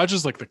yeah, Lodge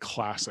is like the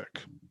classic.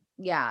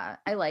 Yeah,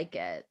 I like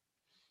it.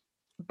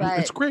 But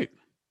it's great.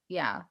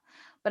 Yeah.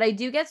 But I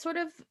do get sort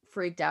of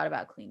freaked out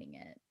about cleaning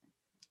it.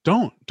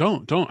 Don't.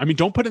 I mean,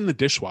 don't put it in the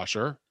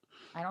dishwasher.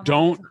 I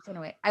don't.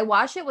 I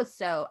wash it with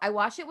soap. I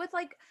wash it with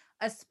like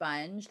a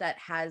sponge that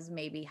has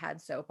maybe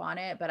had soap on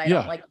it, but I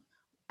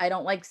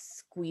don't like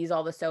squeeze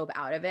all the soap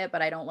out of it,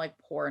 but I don't like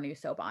pour new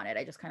soap on it.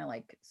 I just kind of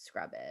like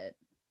scrub it.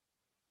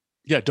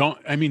 Yeah,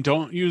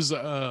 don't use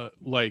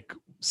like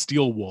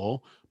steel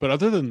wool, but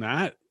other than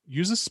that,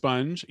 use a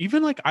sponge.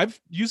 Even like I've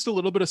used a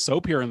little bit of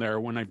soap here and there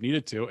when I've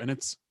needed to, and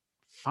it's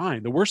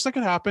fine. The worst that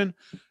could happen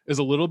is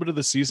a little bit of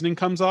the seasoning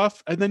comes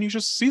off and then you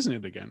just season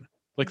it again.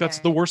 Like that's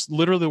the worst,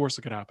 literally the worst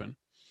that could happen.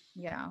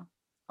 Yeah.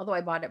 Although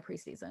I bought it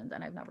pre-seasoned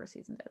and I've never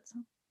seasoned it. So.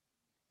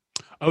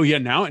 Oh yeah.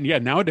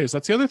 Nowadays,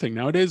 that's the other thing.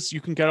 Nowadays you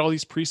can get all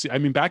these I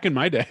mean, back in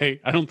my day,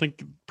 I don't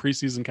think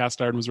pre-seasoned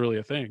cast iron was really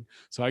a thing.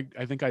 So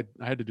I think I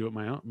had to do it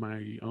on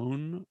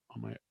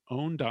my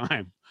own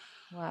dime.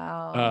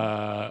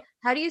 Wow.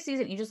 How do you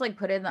season? You just like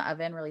put it in the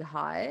oven really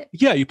hot?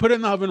 Yeah, you put it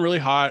in the oven really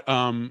hot.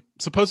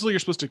 Supposedly you're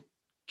supposed to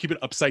keep it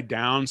upside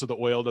down so the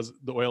oil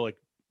like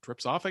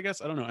drips off, I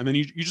guess. I don't know. And then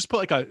you just put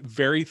like a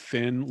very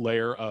thin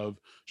layer of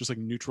just like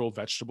neutral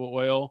vegetable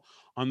oil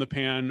on the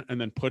pan,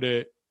 and then put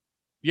it,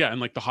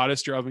 and like the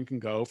hottest your oven can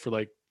go for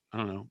like, I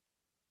don't know,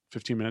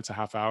 15 minutes, a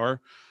half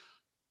hour.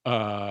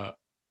 I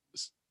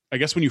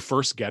guess when you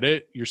first get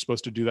it, you're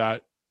supposed to do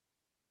that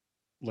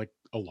like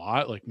a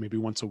lot, like maybe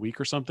once a week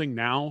or something.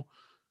 Now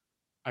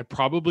I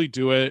probably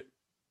do it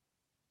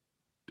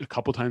a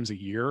couple times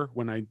a year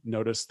when I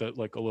notice that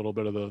like a little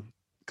bit of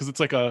because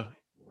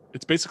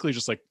it's basically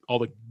just like all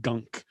the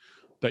gunk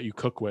that you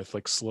cook with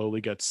like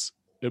slowly gets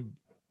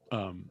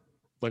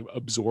like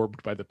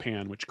absorbed by the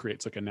pan, which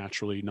creates like a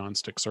naturally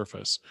nonstick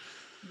surface.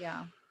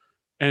 Yeah.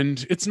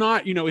 And it's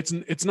not,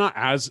 it's not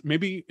as,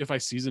 maybe if I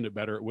seasoned it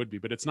better, it would be,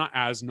 but it's not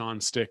as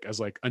nonstick as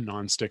like a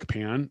nonstick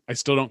pan. I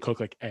still don't cook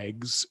like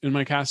eggs in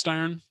my cast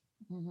iron,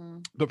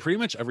 but pretty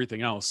much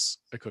everything else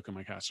I cook in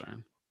my cast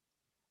iron.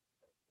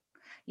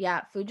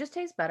 Yeah. Food just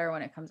tastes better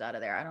when it comes out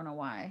of there. I don't know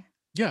why.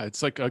 Yeah.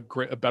 It's like a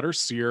better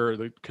sear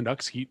that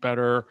conducts heat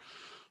better.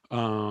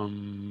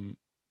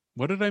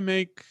 What did I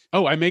make?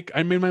 Oh, I make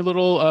a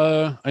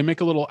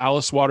little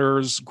Alice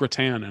Waters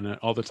gratin in it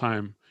all the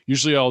time.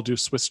 Usually I'll do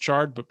Swiss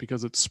chard, but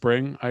because it's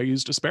spring, I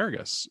used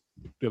asparagus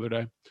the other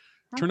day.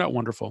 Turned out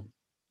wonderful.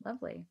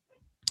 Lovely.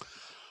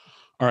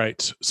 All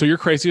right. So your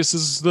craziest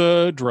is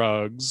the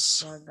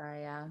drugs. Drug guy,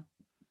 yeah.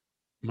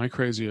 My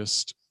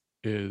craziest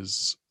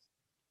is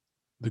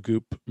the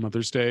Goop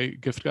Mother's Day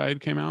gift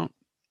guide came out.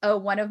 Oh,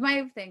 one of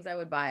my things I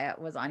would buy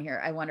was on here.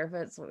 I wonder if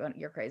it's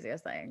your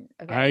craziest thing.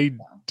 Okay, I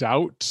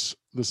doubt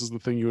this is the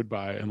thing you would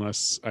buy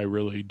unless I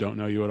really don't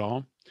know you at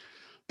all.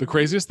 The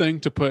craziest thing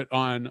to put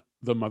on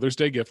the Mother's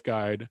Day gift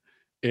guide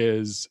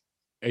is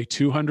a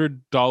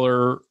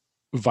 $200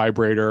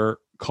 vibrator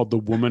called the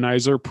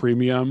Womanizer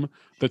Premium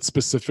that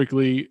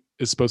specifically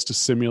is supposed to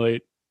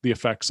simulate the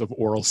effects of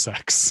oral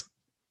sex.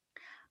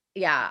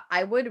 Yeah,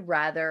 I would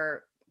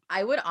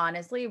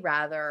honestly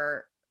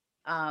rather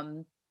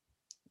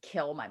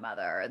kill my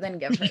mother than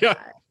give her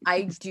that.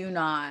 I do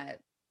not.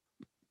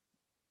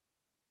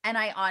 And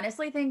I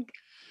honestly think,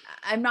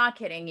 I'm not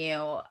kidding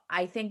you,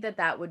 I think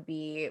that would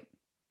be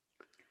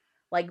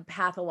like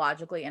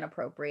pathologically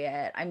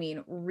inappropriate. I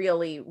mean,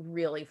 really,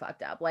 really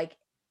fucked up. Like,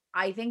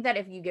 I think that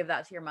if you give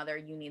that to your mother,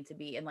 you need to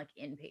be in like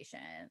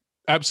inpatient.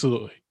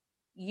 Absolutely.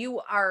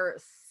 You are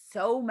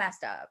so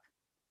messed up.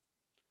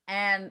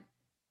 And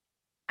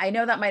I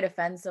know that might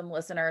offend some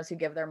listeners who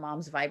give their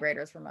moms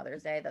vibrators for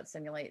Mother's Day that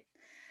simulate.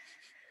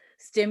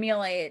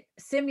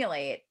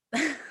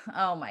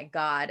 Oh my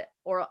God.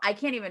 Or I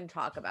can't even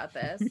talk about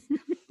this.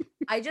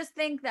 I just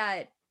think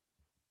that,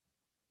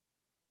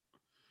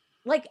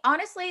 like,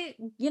 honestly,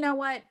 you know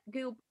what,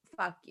 Goop,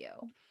 fuck you.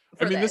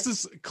 I mean, this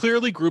is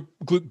clearly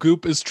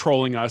Goop is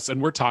trolling us,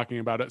 and we're talking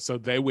about it, so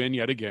they win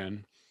yet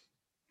again.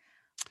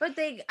 But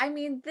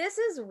this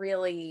is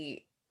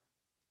really.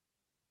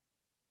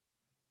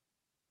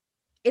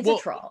 It's a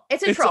troll.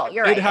 It's a troll.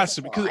 You're right. It has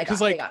to be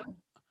because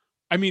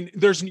I mean,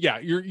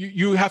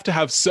 you have to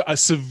have a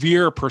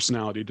severe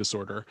personality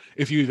disorder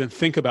if you even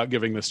think about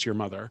giving this to your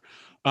mother.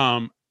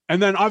 And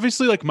then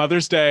obviously like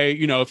Mother's Day,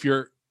 you know, if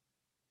you're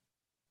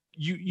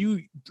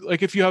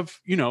if you have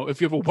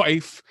a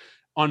wife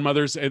on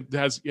Mother's Day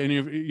and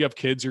you have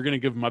kids, you're going to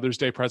give Mother's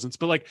Day presents,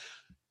 but like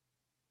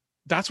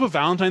that's what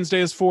Valentine's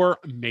Day is for.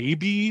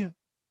 Maybe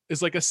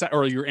is like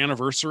or your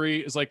anniversary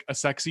is like a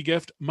sexy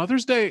gift.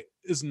 Mother's Day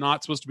is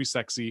not supposed to be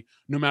sexy,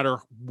 no matter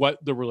what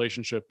the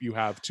relationship you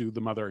have to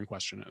the mother in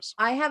question is.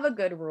 I have a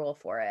good rule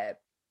for it.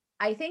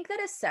 I think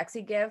that a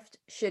sexy gift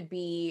should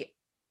be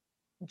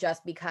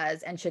just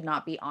because and should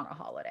not be on a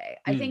holiday.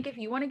 I think if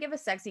you want to give a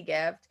sexy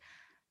gift,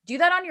 do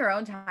that on your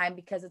own time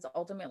because it's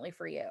ultimately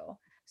for you.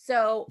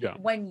 So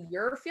when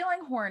you're feeling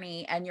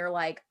horny and you're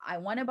like, I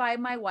want to buy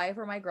my wife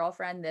or my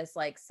girlfriend this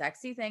like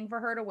sexy thing for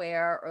her to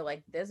wear, or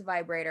like this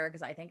vibrator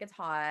because I think it's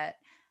hot,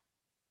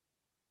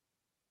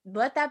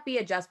 let that be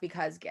a just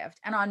because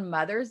gift. And on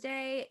Mother's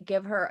Day,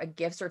 give her a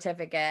gift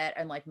certificate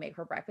and like make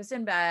her breakfast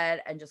in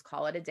bed and just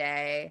call it a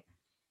day.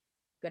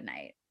 Good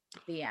night.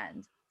 The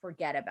end.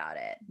 Forget about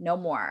it. No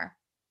more.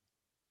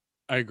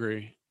 I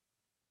agree.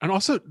 And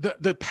also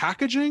the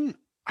packaging,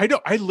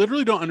 I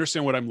literally don't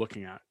understand what I'm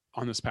looking at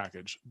on this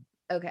package.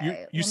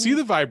 Okay. You see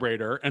the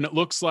vibrator and it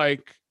looks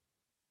like,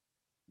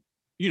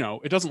 you know,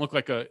 it doesn't look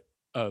like a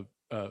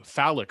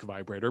phallic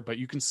vibrator, but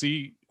you can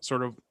see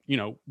sort of, you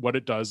know, what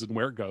it does and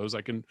where it goes.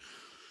 I can,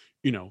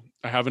 you know,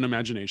 I have an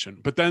imagination.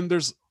 But then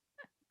there's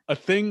a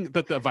thing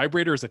that the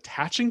vibrator is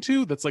attaching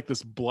to that's like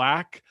this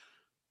black,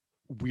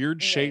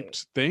 weird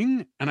shaped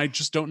thing. And I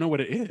just don't know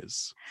what it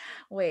is.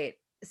 Wait.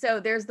 So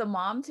there's the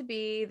mom to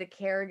be, the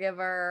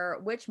caregiver,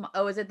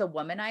 is it the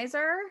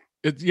womanizer?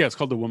 It's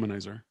called the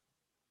womanizer.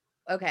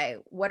 Okay.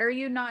 What are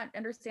you not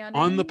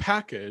understanding? On the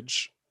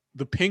package,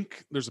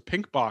 there's a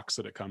pink box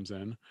that it comes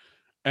in,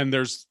 and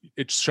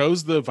it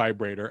shows the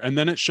vibrator, and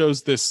then it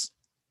shows this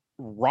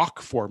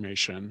rock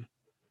formation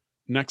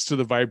next to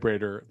the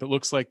vibrator that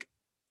looks like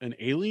an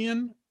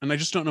alien, and I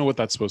just don't know what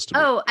that's supposed to be.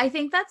 Oh, I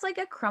think that's like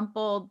a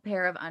crumpled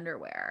pair of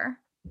underwear.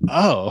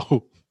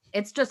 Oh.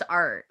 It's just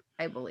art,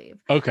 I believe.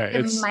 Okay.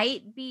 It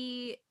might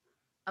be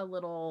a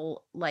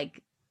little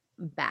like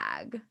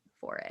bag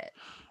for it.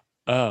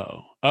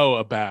 Oh,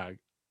 a bag.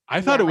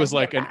 I thought it was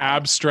like an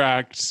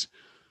abstract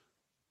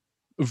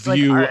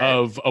view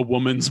of a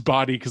woman's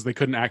body because they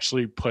couldn't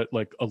actually put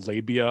like a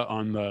labia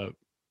on the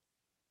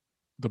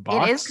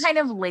box. It is kind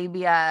of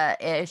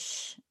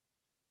labia-ish.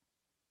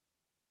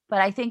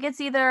 But I think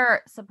it's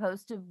either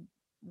supposed to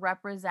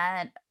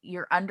represent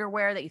your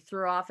underwear that you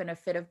threw off in a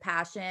fit of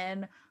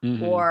passion,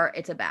 or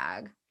it's a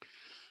bag.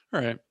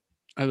 All right.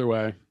 Either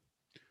way.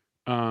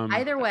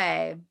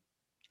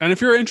 And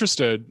if you're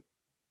interested,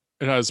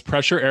 it has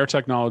pressure air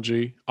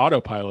technology,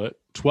 autopilot,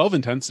 12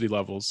 intensity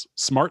levels,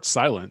 smart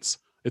silence.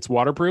 It's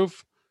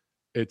waterproof,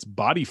 it's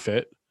body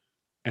fit,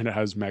 and it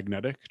has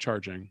magnetic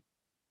charging.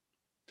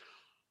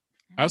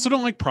 I also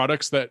don't like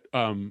products that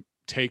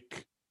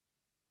take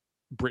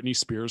Britney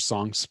Spears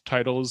songs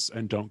titles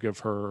and don't give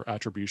her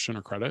attribution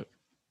or credit.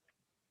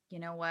 You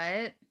know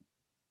what?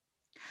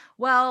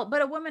 Well,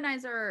 but a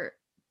womanizer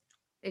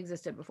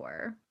existed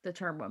before, the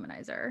term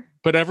womanizer.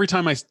 But every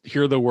time I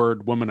hear the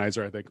word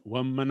womanizer, I think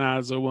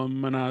womanizer,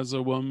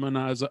 womanizer,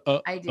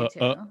 womanizer. I do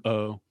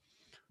too.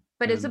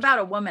 But it's about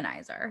a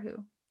womanizer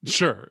who.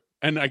 Sure.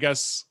 And I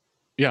guess,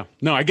 yeah,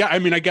 no, I get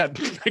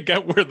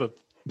where the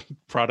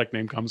product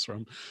name comes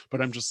from,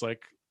 but I'm just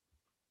like,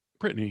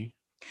 Britney.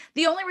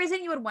 The only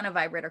reason you would want a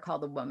vibrator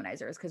called the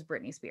womanizer is because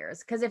Britney Spears.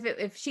 Because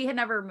if she had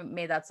never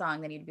made that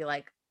song, then it'd be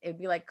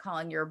like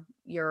calling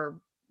your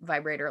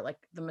vibrator like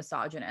the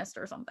misogynist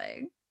or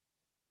something.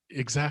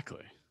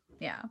 Exactly.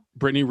 Yeah.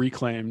 Britney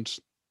reclaimed.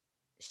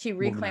 She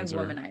reclaimed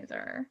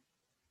womanizer.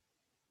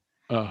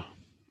 Oh,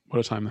 what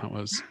a time that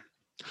was.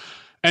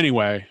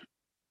 Anyway.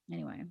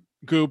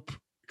 Goop,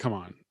 come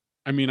on.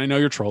 I mean, I know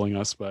you're trolling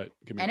us, but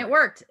give me. And it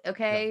worked.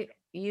 Okay.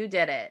 Yeah. You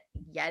did it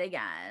yet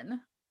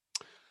again.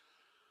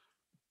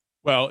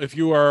 Well, if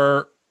you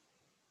are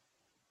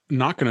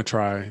not going to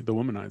try the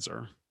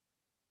womanizer,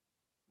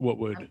 what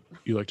would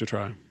you like to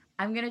try?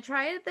 I'm going to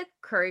try the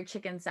curry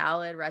chicken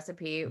salad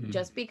recipe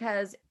just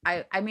because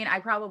I mean, I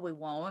probably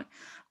won't,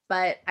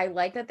 but I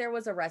like that there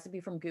was a recipe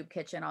from Goop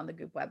Kitchen on the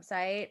Goop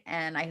website.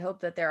 And I hope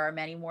that there are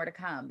many more to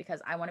come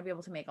because I want to be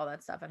able to make all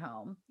that stuff at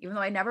home, even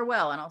though I never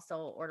will. And I'll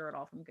still order it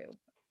all from Goop.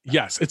 So.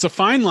 Yes. It's a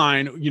fine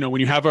line, you know, when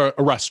you have a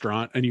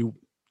restaurant and you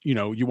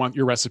want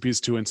your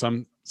recipes to, in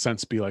some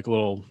sense, be like a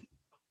little,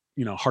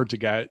 you know, hard to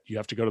get. You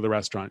have to go to the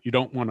restaurant. You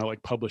don't want to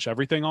like publish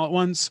everything all at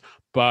once,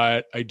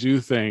 but I do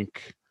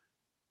think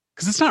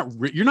because it's not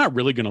you're not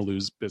really going to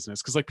lose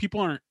business because like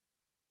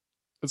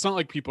it's not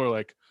like people are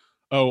like,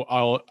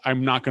 oh,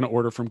 I'm not going to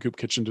order from Goop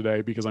Kitchen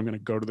today because I'm going to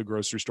go to the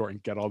grocery store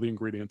and get all the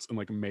ingredients and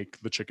like make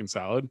the chicken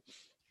salad.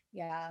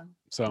 Yeah.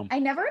 So I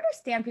never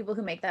understand people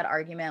who make that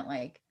argument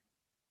like,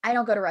 I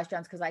don't go to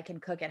restaurants because I can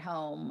cook at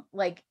home.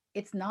 Like,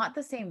 it's not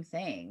the same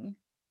thing.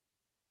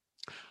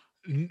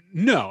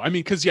 no, I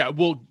mean, because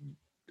well,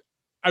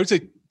 I would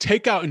say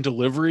takeout and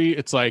delivery,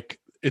 it's like,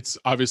 it's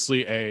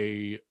obviously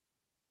a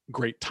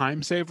great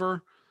time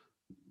saver.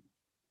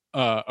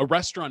 A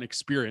restaurant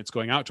experience,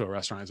 going out to a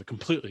restaurant, is a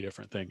completely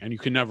different thing, and you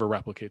can never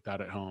replicate that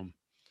at home.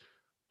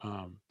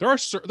 There are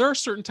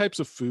certain types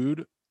of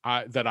food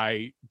that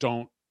I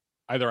don't,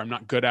 either I'm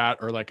not good at,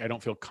 or like I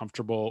don't feel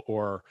comfortable,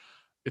 or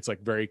it's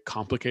like very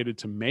complicated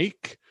to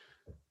make.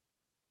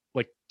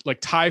 Like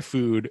Thai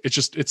food,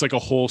 it's like a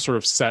whole sort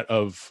of set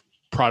of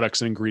products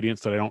and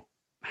ingredients that I don't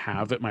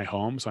have at my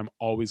home. So I'm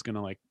always going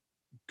to like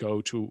go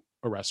to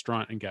a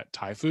restaurant and get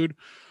Thai food.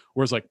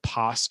 Whereas like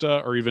pasta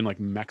or even like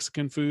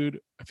Mexican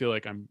food, I feel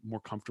like I'm more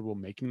comfortable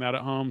making that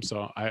at home.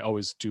 So I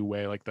always do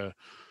weigh like the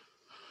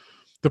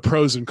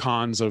pros and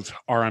cons of,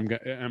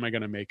 am I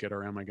going to make it,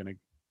 or am I going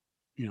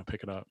to,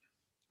 pick it up?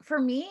 For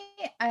me,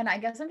 and I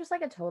guess I'm just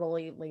like a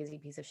totally lazy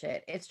piece of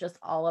shit, it's just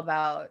all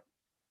about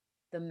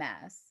the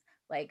mess.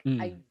 Like,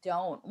 I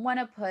don't want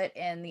to put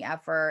in the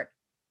effort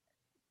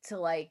to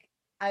like,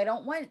 I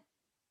don't want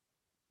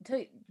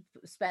to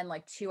spend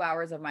like 2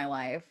 hours of my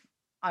life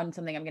on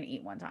something I'm going to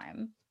eat one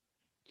time.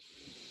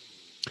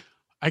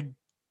 I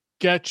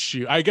get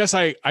you. I guess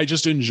I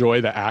just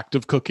enjoy the act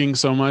of cooking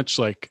so much.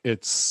 Like,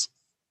 it's,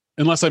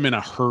 unless I'm in a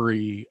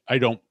hurry, I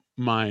don't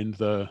mind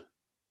the,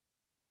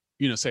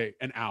 say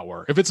an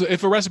hour.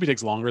 If a recipe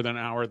takes longer than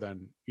an hour,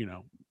 then,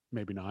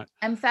 maybe not.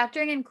 I'm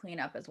factoring in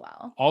cleanup as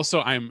well. Also,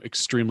 I'm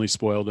extremely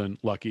spoiled and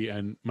lucky,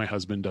 and my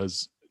husband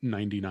does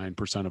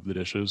 99% of the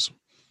dishes.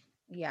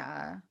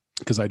 Yeah.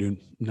 Because I do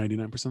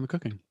 99% of the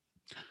cooking,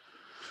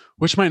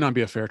 which might not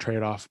be a fair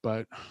trade-off,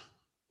 but.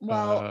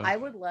 Well, I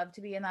would love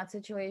to be in that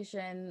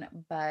situation,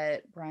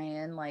 but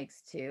Brian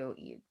likes to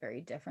eat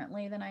very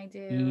differently than I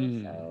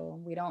do.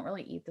 So we don't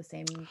really eat the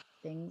same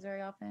things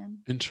very often.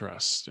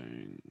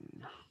 Interesting.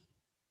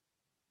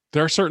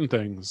 There are certain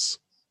things,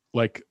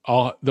 like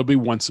there'll be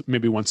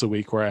maybe once a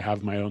week where I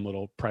have my own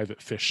little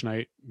private fish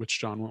night, which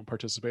John won't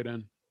participate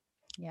in.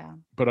 Yeah.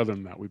 But other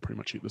than that, we pretty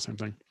much eat the same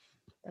thing.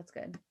 That's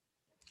good.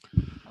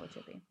 How it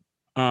should be.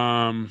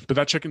 But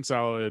that chicken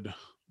salad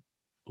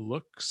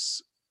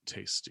looks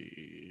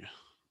tasty.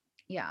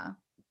 Yeah.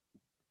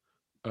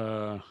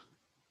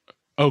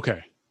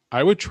 Okay.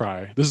 I would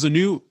try. This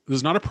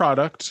is not a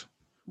product.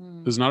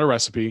 This is not a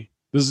recipe.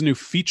 This is a new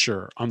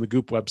feature on the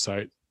Goop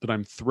website that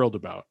I'm thrilled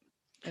about.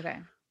 Okay.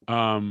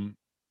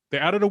 They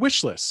added a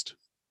wish list.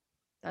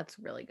 That's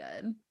really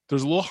good.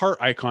 There's a little heart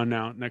icon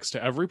now next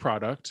to every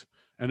product.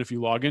 And if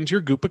you log into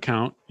your Goop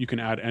account, you can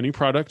add any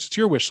product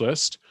to your wish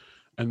list.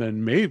 And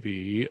then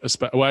maybe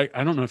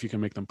I don't know if you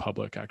can make them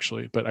public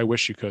actually, but I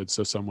wish you could.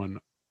 So someone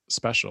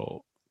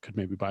special could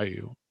maybe buy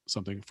you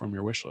something from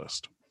your wish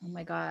list. Oh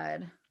my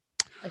God.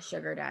 A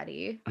sugar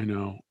daddy. I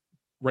know.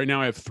 Right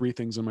now I have 3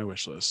 things on my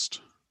wish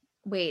list.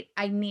 Wait,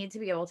 I need to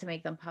be able to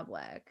make them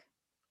public.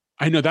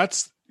 I know,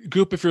 that's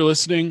Goop. If you're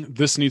listening,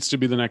 this needs to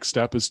be the next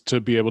step, is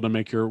to be able to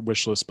make your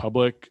wish list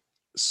public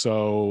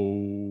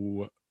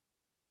so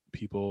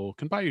people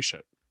can buy you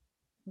shit.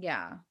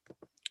 Yeah.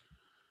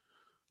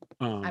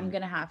 I'm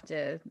going to have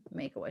to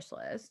make a wish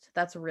list.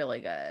 That's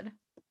really good.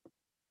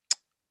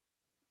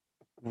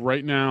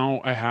 Right now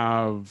I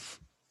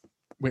have,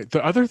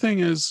 the other thing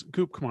is,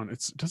 Goop, come on.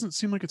 It doesn't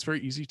seem like it's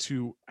very easy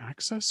to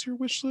access your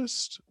wish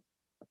list.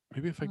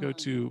 Maybe if I go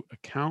to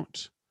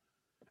account.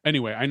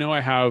 Anyway, I know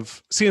I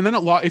have, and then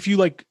if you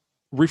like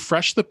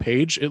refresh the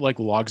page, it like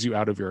logs you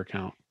out of your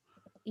account.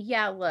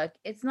 Yeah, look,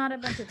 it's not a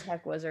bunch of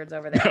tech wizards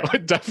over there. No,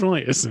 it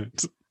definitely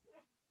isn't.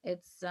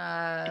 It's,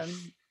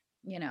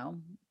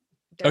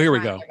 Oh, here we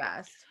go.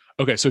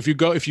 Okay, so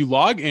if you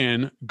log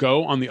in,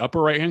 go on the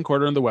upper right-hand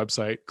corner of the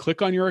website,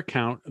 click on your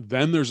account,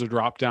 then there's a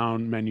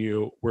drop-down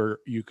menu where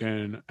you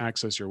can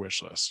access your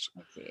wish list.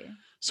 Let's see.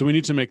 So we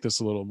need to make this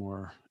a little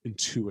more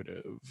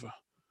intuitive.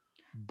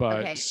 But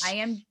okay, I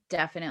am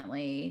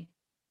definitely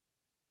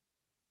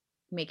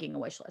making a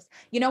wish list.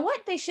 You know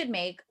what they should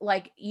make?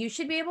 Like, you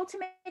should be able to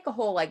make a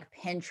whole like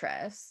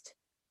Pinterest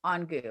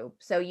on Goop,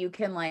 so you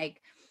can like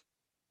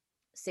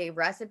save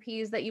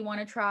recipes that you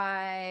want to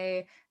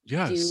try.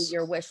 Yes. Do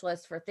your wish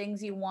list for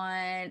things you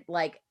want.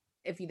 Like,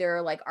 if there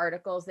are like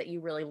articles that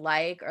you really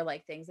like, or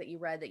like things that you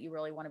read that you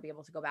really want to be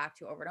able to go back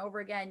to over and over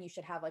again, you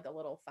should have like a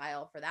little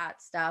file for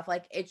that stuff.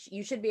 Like,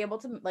 you should be able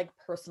to like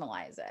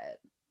personalize it.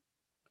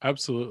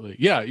 Absolutely.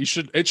 Yeah, you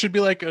should. It should be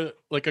like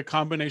a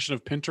combination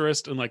of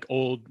Pinterest and like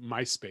old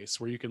MySpace,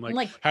 where you can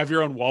like have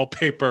your own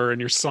wallpaper and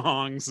your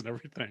songs and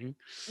everything.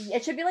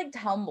 It should be like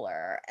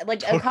Tumblr, like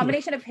totally. A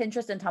combination of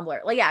Pinterest and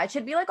Tumblr. Like, yeah, it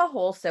should be like a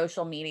whole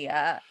social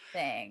media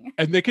thing.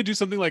 And they could do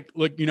something like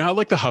you know how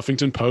like the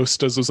Huffington Post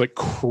does those like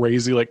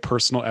crazy like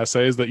personal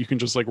essays that you can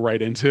just like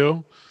write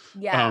into.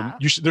 Yeah.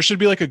 There should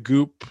be like a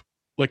Goop.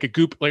 Like a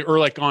Goop, like, or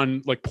like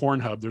on like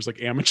Pornhub, there's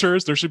like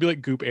amateurs. There should be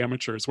like Goop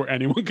amateurs where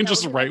anyone can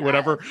just write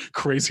whatever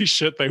crazy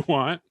shit they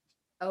want.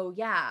 Oh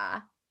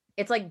yeah,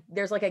 it's like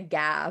there's like a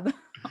Gab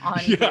on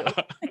yeah.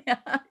 Goop.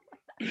 Yeah.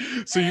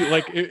 So you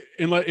like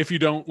if you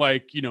don't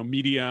like,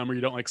 Medium, or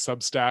you don't like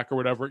Substack or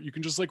whatever, you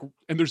can just like,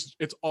 and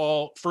it's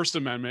all First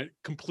Amendment,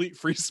 complete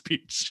free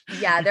speech.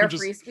 Yeah, You they're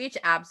just- free speech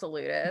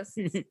absolutists,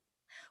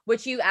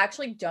 which you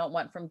actually don't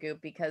want from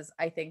Goop, because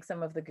I think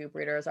some of the Goop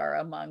readers are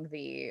among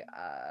the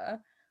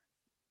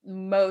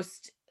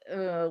most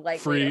likely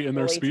Free to in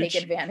their fully speech.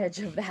 take advantage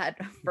of that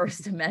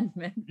First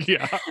Amendment.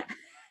 Yeah.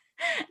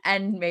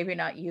 And maybe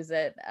not use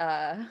it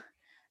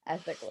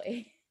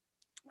ethically.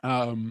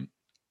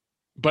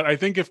 But I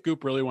think if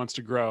Goop really wants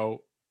to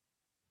grow,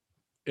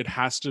 it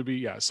has to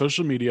be,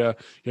 social media.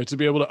 You have to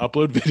be able to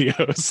upload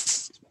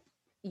videos.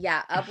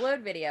 Yeah,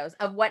 upload videos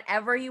of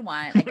whatever you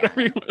want.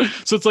 Again.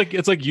 So it's like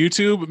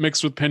YouTube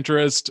mixed with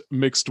Pinterest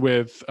mixed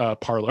with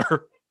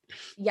Parlor.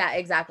 Yeah,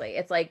 exactly.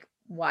 It's like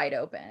wide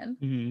open.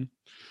 Mm-hmm.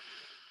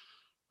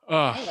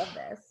 I love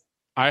this.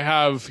 I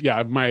have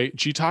my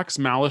Getox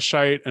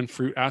Malachite and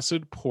Fruit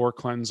Acid Pore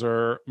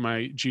Cleanser,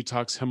 my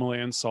Getox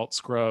Himalayan Salt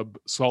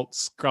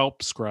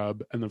Scalp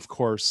Scrub, and of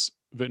course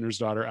Vintner's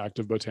Daughter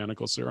Active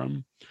Botanical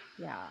Serum.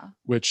 Yeah.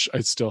 Which I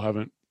still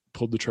haven't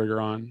pulled the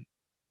trigger on.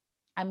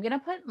 I'm gonna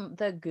put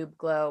the Goop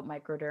Glow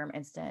Microderm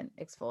Instant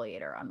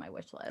Exfoliator on my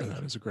wish list. Oh,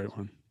 that is a great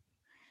one.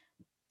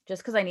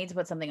 Just because I need to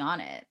put something on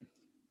it.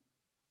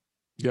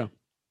 Yeah.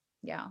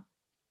 Yeah.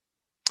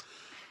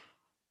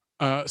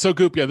 So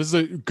Goop, this is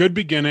a good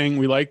beginning.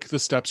 We like the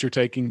steps you're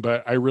taking,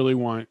 but I really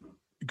want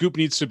Goop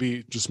needs to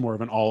be just more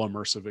of an all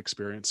immersive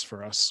experience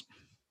for us.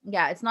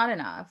 Yeah, it's not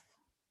enough.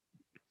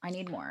 I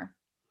need more.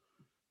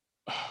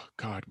 Oh,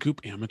 God,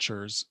 Goop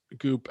amateurs,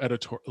 Goop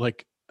editor,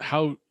 like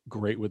how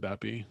great would that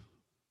be?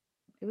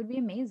 It would be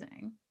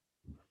amazing.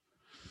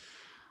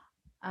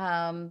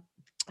 All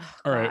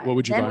right, what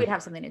would you then buy? we'd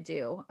have something to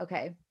do.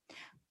 Okay.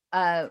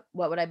 What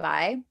would I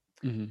buy?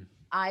 Mm-hmm.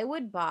 I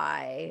would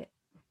buy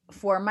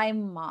for my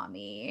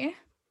mommy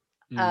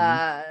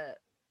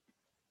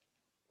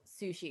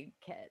sushi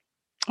kit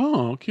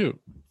Oh, cute.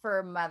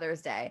 for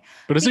Mother's Day.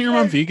 But isn't your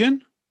mom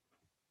vegan?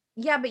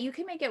 Yeah, but you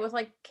can make it with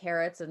like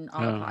carrots and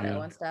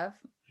avocado and stuff.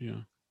 Yeah.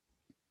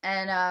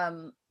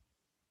 And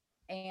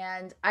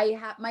I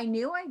have my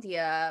new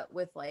idea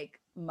with like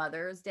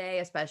Mother's Day,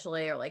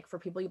 especially, or like for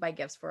people you buy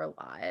gifts for a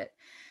lot,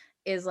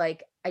 is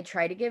like I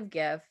try to give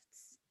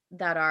gifts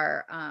that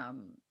are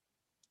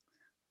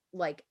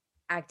like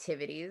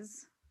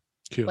activities.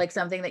 Cute. Like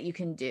something that you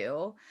can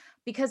do,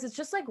 because it's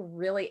just like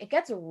it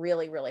gets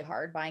really, really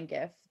hard buying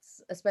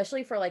gifts,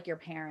 especially for like your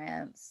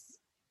parents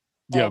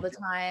all the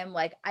time.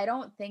 Like, I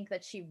don't think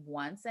that she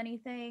wants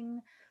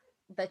anything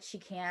that she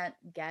can't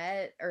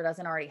get or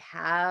doesn't already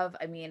have.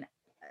 I mean,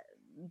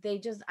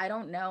 I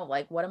don't know,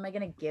 like, what am I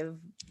going to give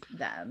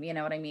them? You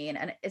know what I mean?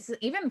 And it's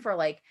even for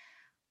like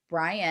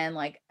Brian,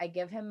 like I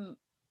give him,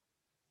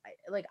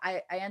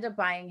 I end up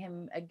buying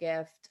him a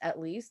gift at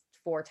least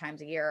 4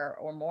 times a year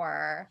or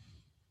more.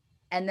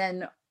 And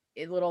then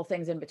little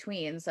things in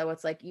between. So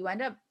it's like you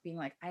end up being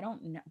like, I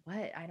don't know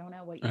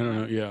what you I don't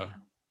know. want. Yeah.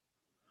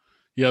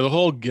 The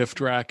whole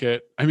gift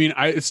racket. I mean,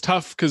 it's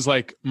tough because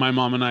like my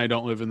mom and I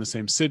don't live in the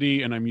same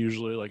city, and I'm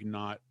usually like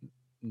not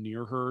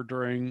near her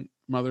during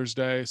Mother's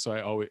Day. So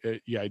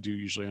I do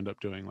usually end up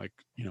doing like,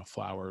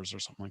 flowers or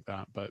something like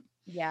that. But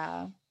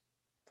yeah,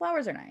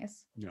 flowers are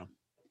nice. Yeah.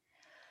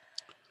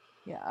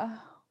 Yeah.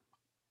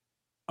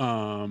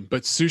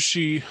 But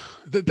sushi,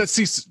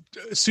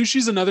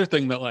 sushi's another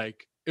thing that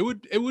like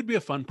it would be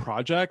a fun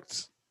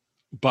project,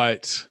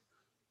 but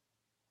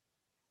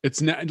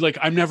it's like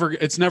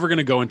it's never going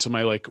to go into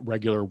my like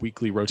regular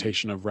weekly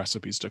rotation of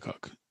recipes to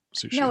cook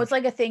sushi. No, it's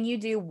like a thing you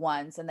do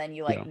once and then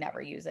you like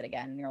never use it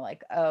again, and you're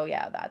like, oh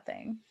yeah, that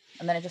thing,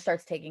 and then it just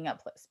starts taking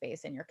up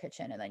space in your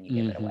kitchen, and then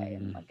you give it away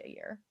in like a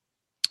year.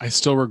 I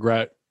still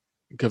regret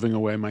giving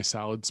away my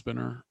salad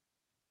spinner.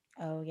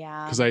 Oh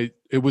yeah, because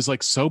it was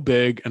like so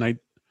big, and it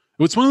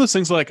was one of those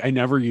things that, like I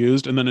never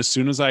used, and then as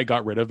soon as I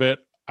got rid of it,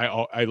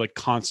 I like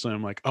constantly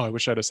I'm like, oh, I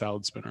wish I had a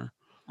salad spinner.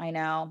 I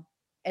know,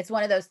 it's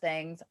one of those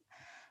things.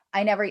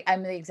 I'm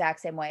the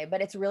exact same way,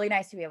 but it's really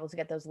nice to be able to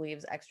get those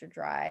leaves extra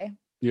dry.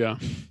 Yeah.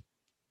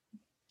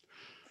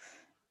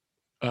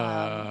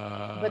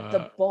 But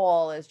the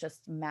bowl is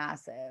just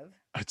massive.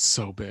 It's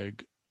so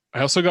big. I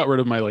also got rid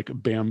of my like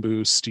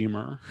bamboo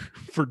steamer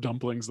for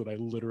dumplings that I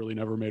literally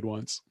never made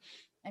once.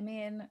 I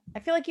mean, I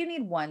feel like you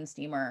need one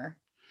steamer.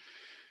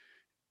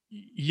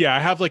 Yeah, I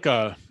have like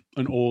an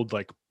old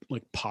like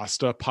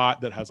pasta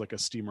pot that has like a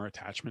steamer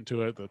attachment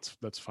to it.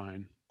 That's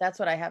fine. That's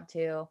what I have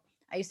too.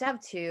 I used to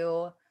have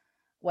 2.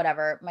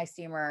 Whatever, my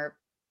steamer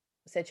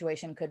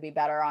situation could be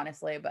better,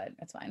 honestly, but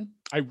it's fine.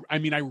 I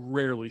mean, I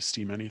rarely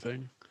steam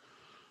anything.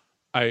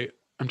 I'm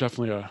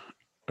definitely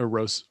a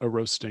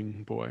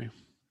roasting boy.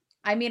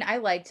 I mean, I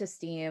like to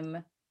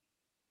steam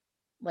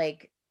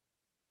like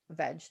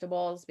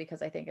vegetables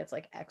because I think it's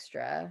like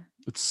extra.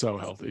 It's so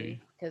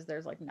healthy because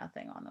there's like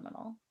nothing on them at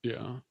all.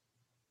 Yeah.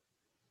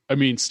 I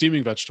mean,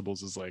 steaming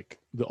vegetables is like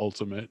the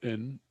ultimate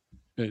in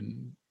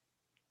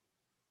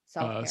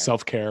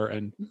self-care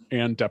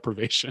and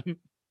deprivation.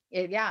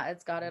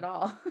 It's got it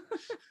all.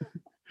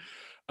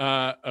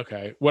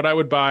 Okay. What I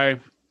would buy,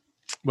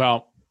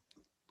 well,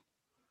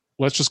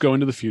 let's just go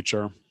into the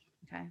future.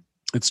 Okay.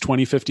 It's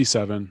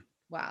 2057.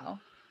 Wow.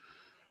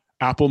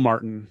 Apple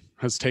Martin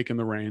has taken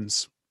the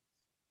reins.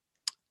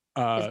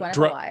 Is Gwyneth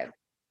alive?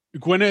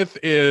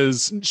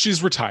 Gwyneth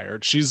she's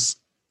retired. She's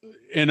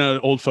in an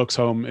old folks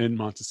home in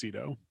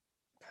Montecito.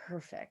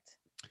 Perfect.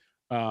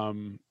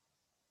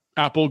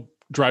 Apple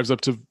drives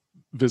up to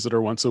visit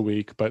her once a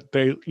week, but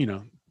they,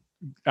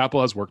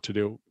 Apple has work to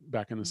do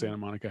back in the Santa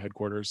Monica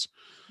headquarters.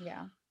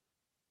 Yeah.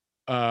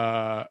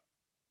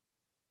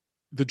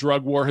 The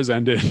drug war has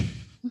ended.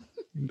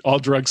 All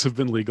drugs have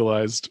been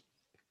legalized.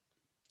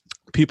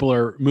 People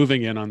are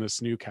moving in on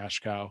this new cash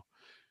cow,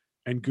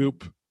 and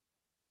Goop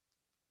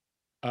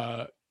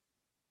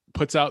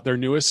puts out their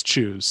newest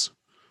chews.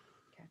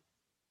 Okay.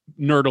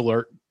 Nerd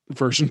Alert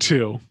version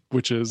 2,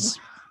 which is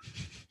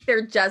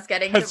they're just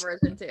getting to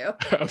version 2.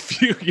 A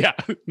few, yeah.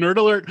 Nerd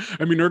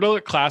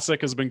Alert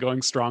Classic has been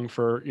going strong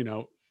for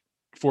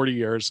 40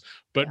 years,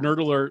 but Nerd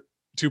Alert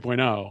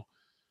 2.0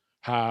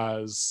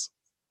 has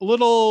a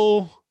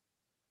little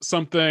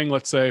something,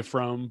 let's say,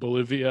 from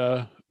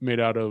Bolivia, made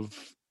out of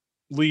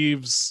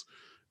leaves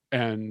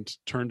and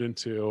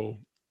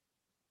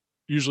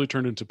usually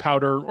turned into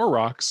powder or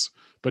rocks,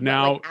 but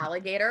now like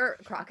alligator,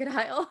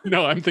 crocodile.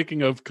 No, I'm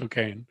thinking of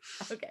cocaine.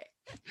 Okay.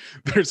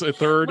 There's a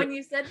third. When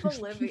you said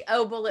Bolivia,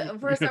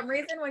 for some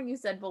reason, when you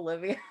said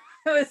Bolivia,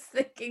 I was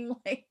thinking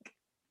like,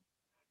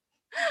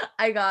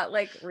 I got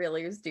like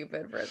really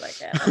stupid for a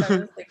second. And I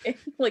was thinking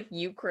like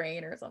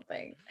Ukraine or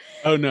something.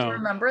 Oh no. Do you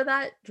remember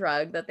that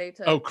drug that they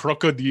took? Oh,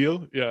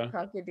 crocodile. Yeah.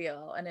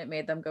 Crocodile. And it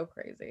made them go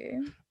crazy.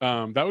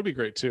 That would be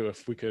great too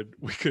if we could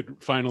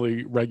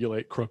finally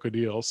regulate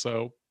crocodile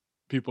so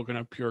people can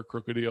have pure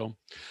crocodile.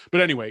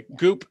 But anyway,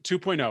 Goop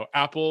 2.0,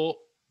 Apple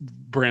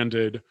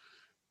branded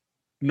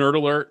Nerd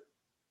Alert,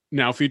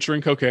 now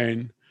featuring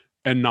cocaine,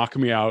 and Knock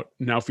Me Out,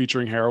 now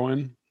featuring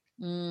heroin.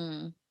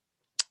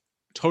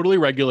 Totally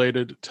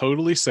regulated,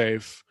 totally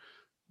safe,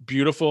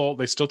 beautiful.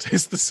 They still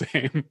taste the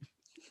same.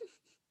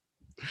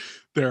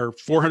 They're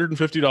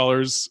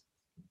 $450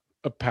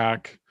 a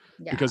pack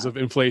because of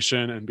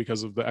inflation and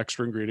because of the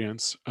extra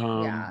ingredients.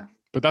 But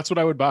that's what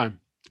I would buy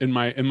in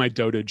my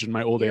dotage, in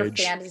my old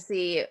age.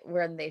 Fantasy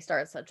when they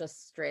start such a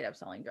straight up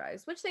selling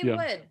drugs, which they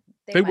would.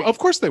 They of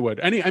course they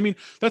would.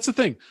 That's the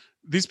thing.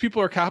 These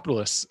people are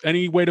capitalists.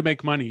 Any way to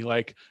make money,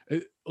 like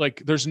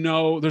there's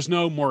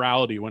no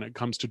morality when it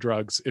comes to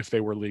drugs if they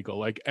were legal.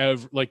 Like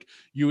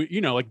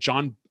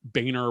John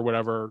Boehner or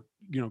whatever,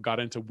 got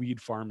into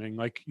weed farming.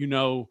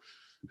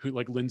 Who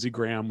like Lindsey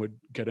Graham would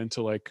get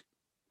into like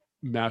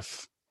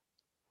meth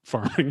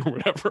farming or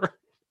whatever.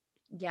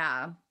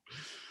 Yeah.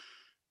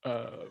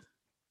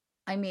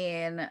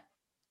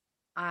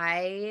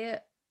 I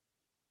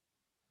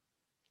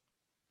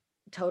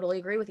totally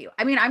agree with you.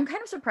 I'm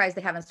kind of surprised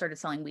they haven't started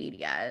selling weed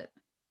yet.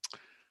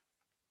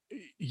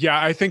 Yeah,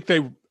 I think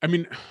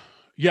I'm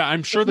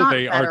sure that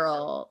they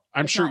federal. are.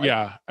 I'm sure.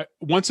 Yeah.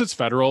 Once it's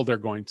federal, they're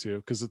going to,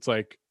 because it's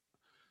like,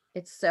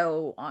 it's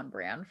so on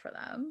brand for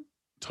them.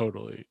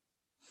 Totally.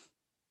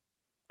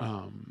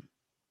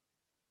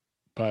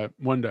 But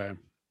one day,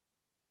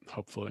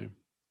 hopefully,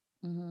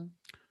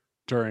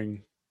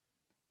 during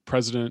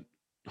President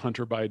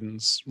Hunter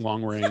Biden's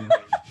long reign,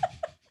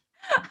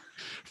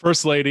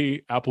 First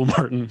Lady Apple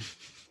Martin.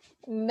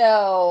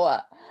 No,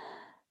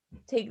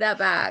 take that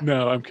back.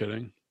 No, I'm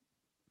kidding.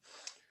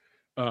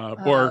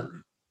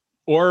 Or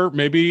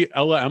maybe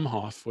Ella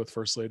Emhoff with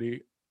First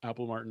Lady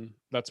Apple Martin.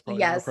 That's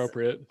probably more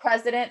appropriate.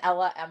 President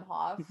Ella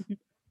Emhoff.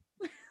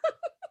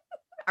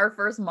 Our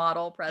first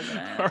model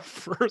president. Our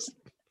first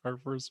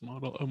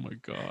model. Oh my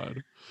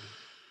God.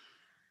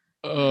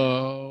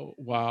 Oh,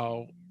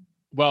 wow.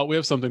 Well, we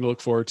have something to look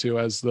forward to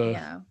as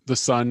the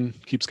sun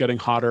keeps getting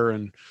hotter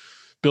and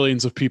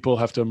billions of people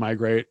have to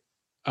migrate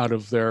out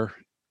of their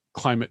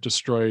climate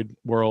destroyed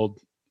world,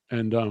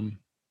 and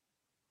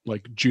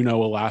like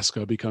Juneau,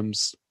 Alaska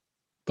becomes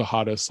the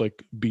hottest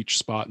like beach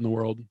spot in the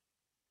world.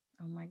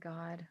 Oh my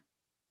God.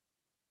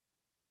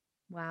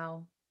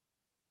 Wow.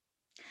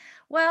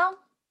 Well,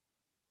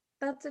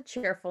 that's a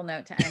cheerful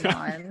note to end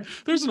on.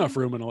 There's enough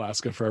room in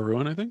Alaska for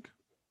everyone, I think.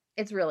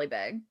 It's really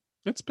big.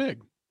 It's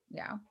big.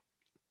 Yeah.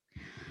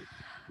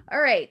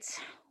 All right.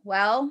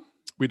 Well,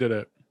 we did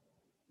it.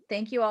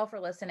 Thank you all for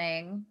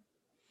listening.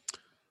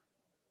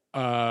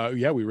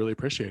 Yeah, we really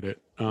appreciate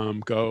it.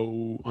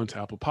 Go onto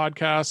Apple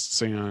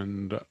Podcasts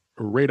and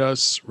rate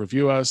us,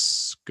 review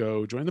us,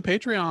 go join the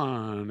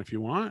Patreon if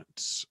you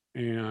want,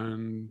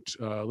 and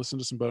listen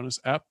to some bonus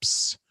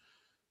eps.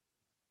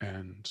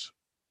 And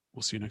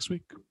we'll see you next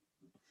week.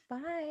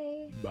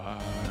 Bye.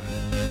 Bye.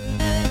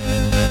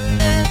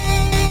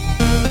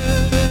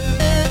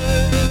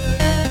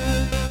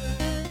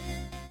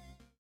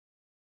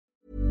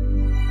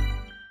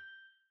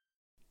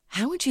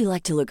 How would you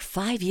like to look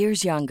 5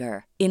 years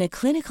younger? In a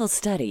clinical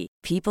study,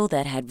 people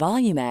that had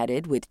volume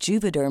added with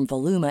Juvederm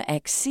Voluma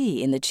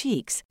XC in the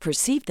cheeks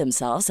perceived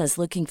themselves as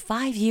looking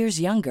 5 years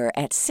younger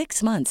at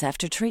 6 months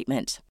after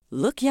treatment.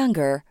 Look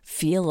younger,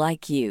 feel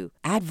like you.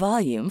 Add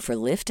volume for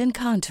lift and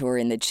contour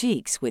in the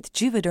cheeks with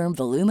Juvederm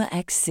Voluma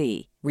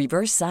XC.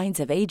 Reverse signs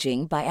of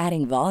aging by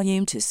adding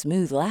volume to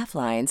smooth laugh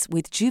lines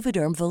with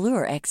Juvederm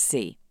Volure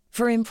XC.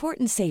 For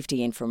important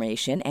safety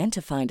information and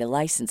to find a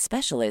licensed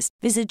specialist,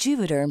 visit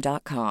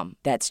Juvederm.com.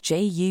 That's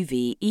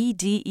JUVEDERM.com.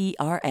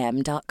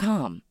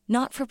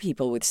 Not for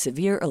people with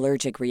severe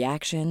allergic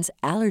reactions,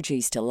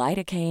 allergies to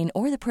lidocaine,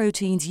 or the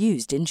proteins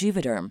used in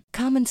Juvederm.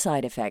 Common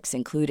side effects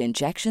include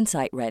injection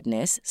site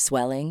redness,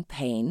 swelling,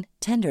 pain,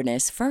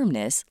 tenderness,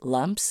 firmness,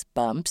 lumps,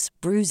 bumps,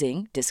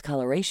 bruising,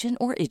 discoloration,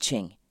 or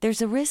itching.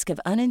 There's a risk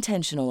of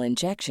unintentional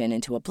injection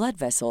into a blood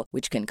vessel,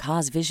 which can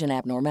cause vision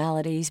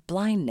abnormalities,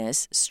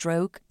 blindness,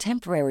 stroke,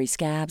 temporary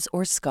scabs,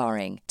 or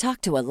scarring.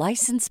 Talk to a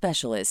licensed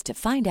specialist to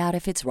find out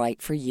if it's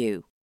right for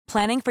you.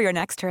 Planning for your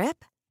next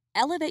trip?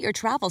 Elevate your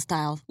travel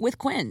style with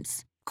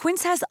Quince.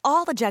 Quince has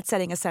all the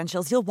jet-setting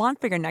essentials you'll want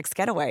for your next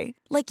getaway,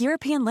 like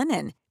European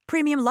linen,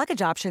 premium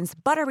luggage options,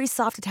 buttery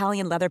soft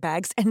Italian leather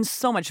bags, and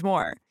so much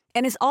more.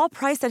 And is all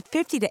priced at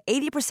 50 to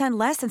 80%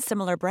 less than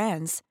similar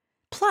brands.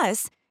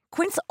 Plus,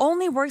 Quince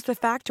only works with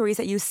factories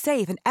that use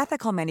safe and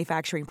ethical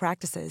manufacturing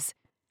practices.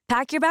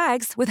 Pack your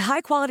bags with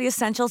high-quality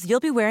essentials you'll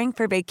be wearing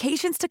for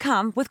vacations to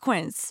come with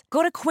Quince.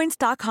 Go to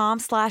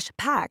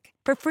quince.com/pack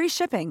for free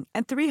shipping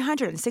and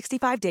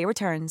 365-day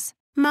returns.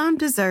 Mom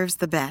deserves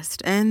the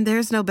best, and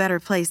there's no better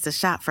place to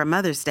shop for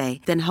Mother's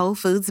Day than Whole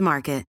Foods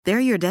Market. They're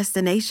your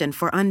destination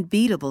for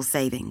unbeatable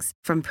savings,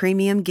 from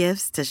premium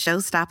gifts to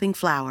show-stopping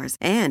flowers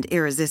and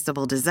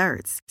irresistible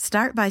desserts.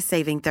 Start by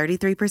saving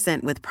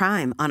 33% with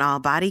Prime on all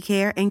body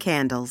care and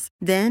candles.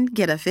 Then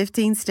get a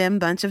 15-stem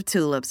bunch of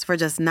tulips for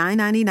just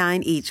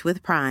 $9.99 each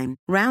with Prime.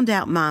 Round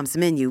out Mom's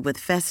menu with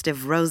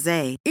festive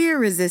rosé,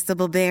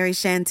 irresistible berry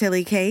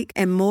chantilly cake,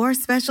 and more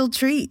special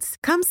treats.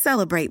 Come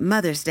celebrate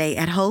Mother's Day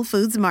at Whole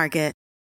Foods Market.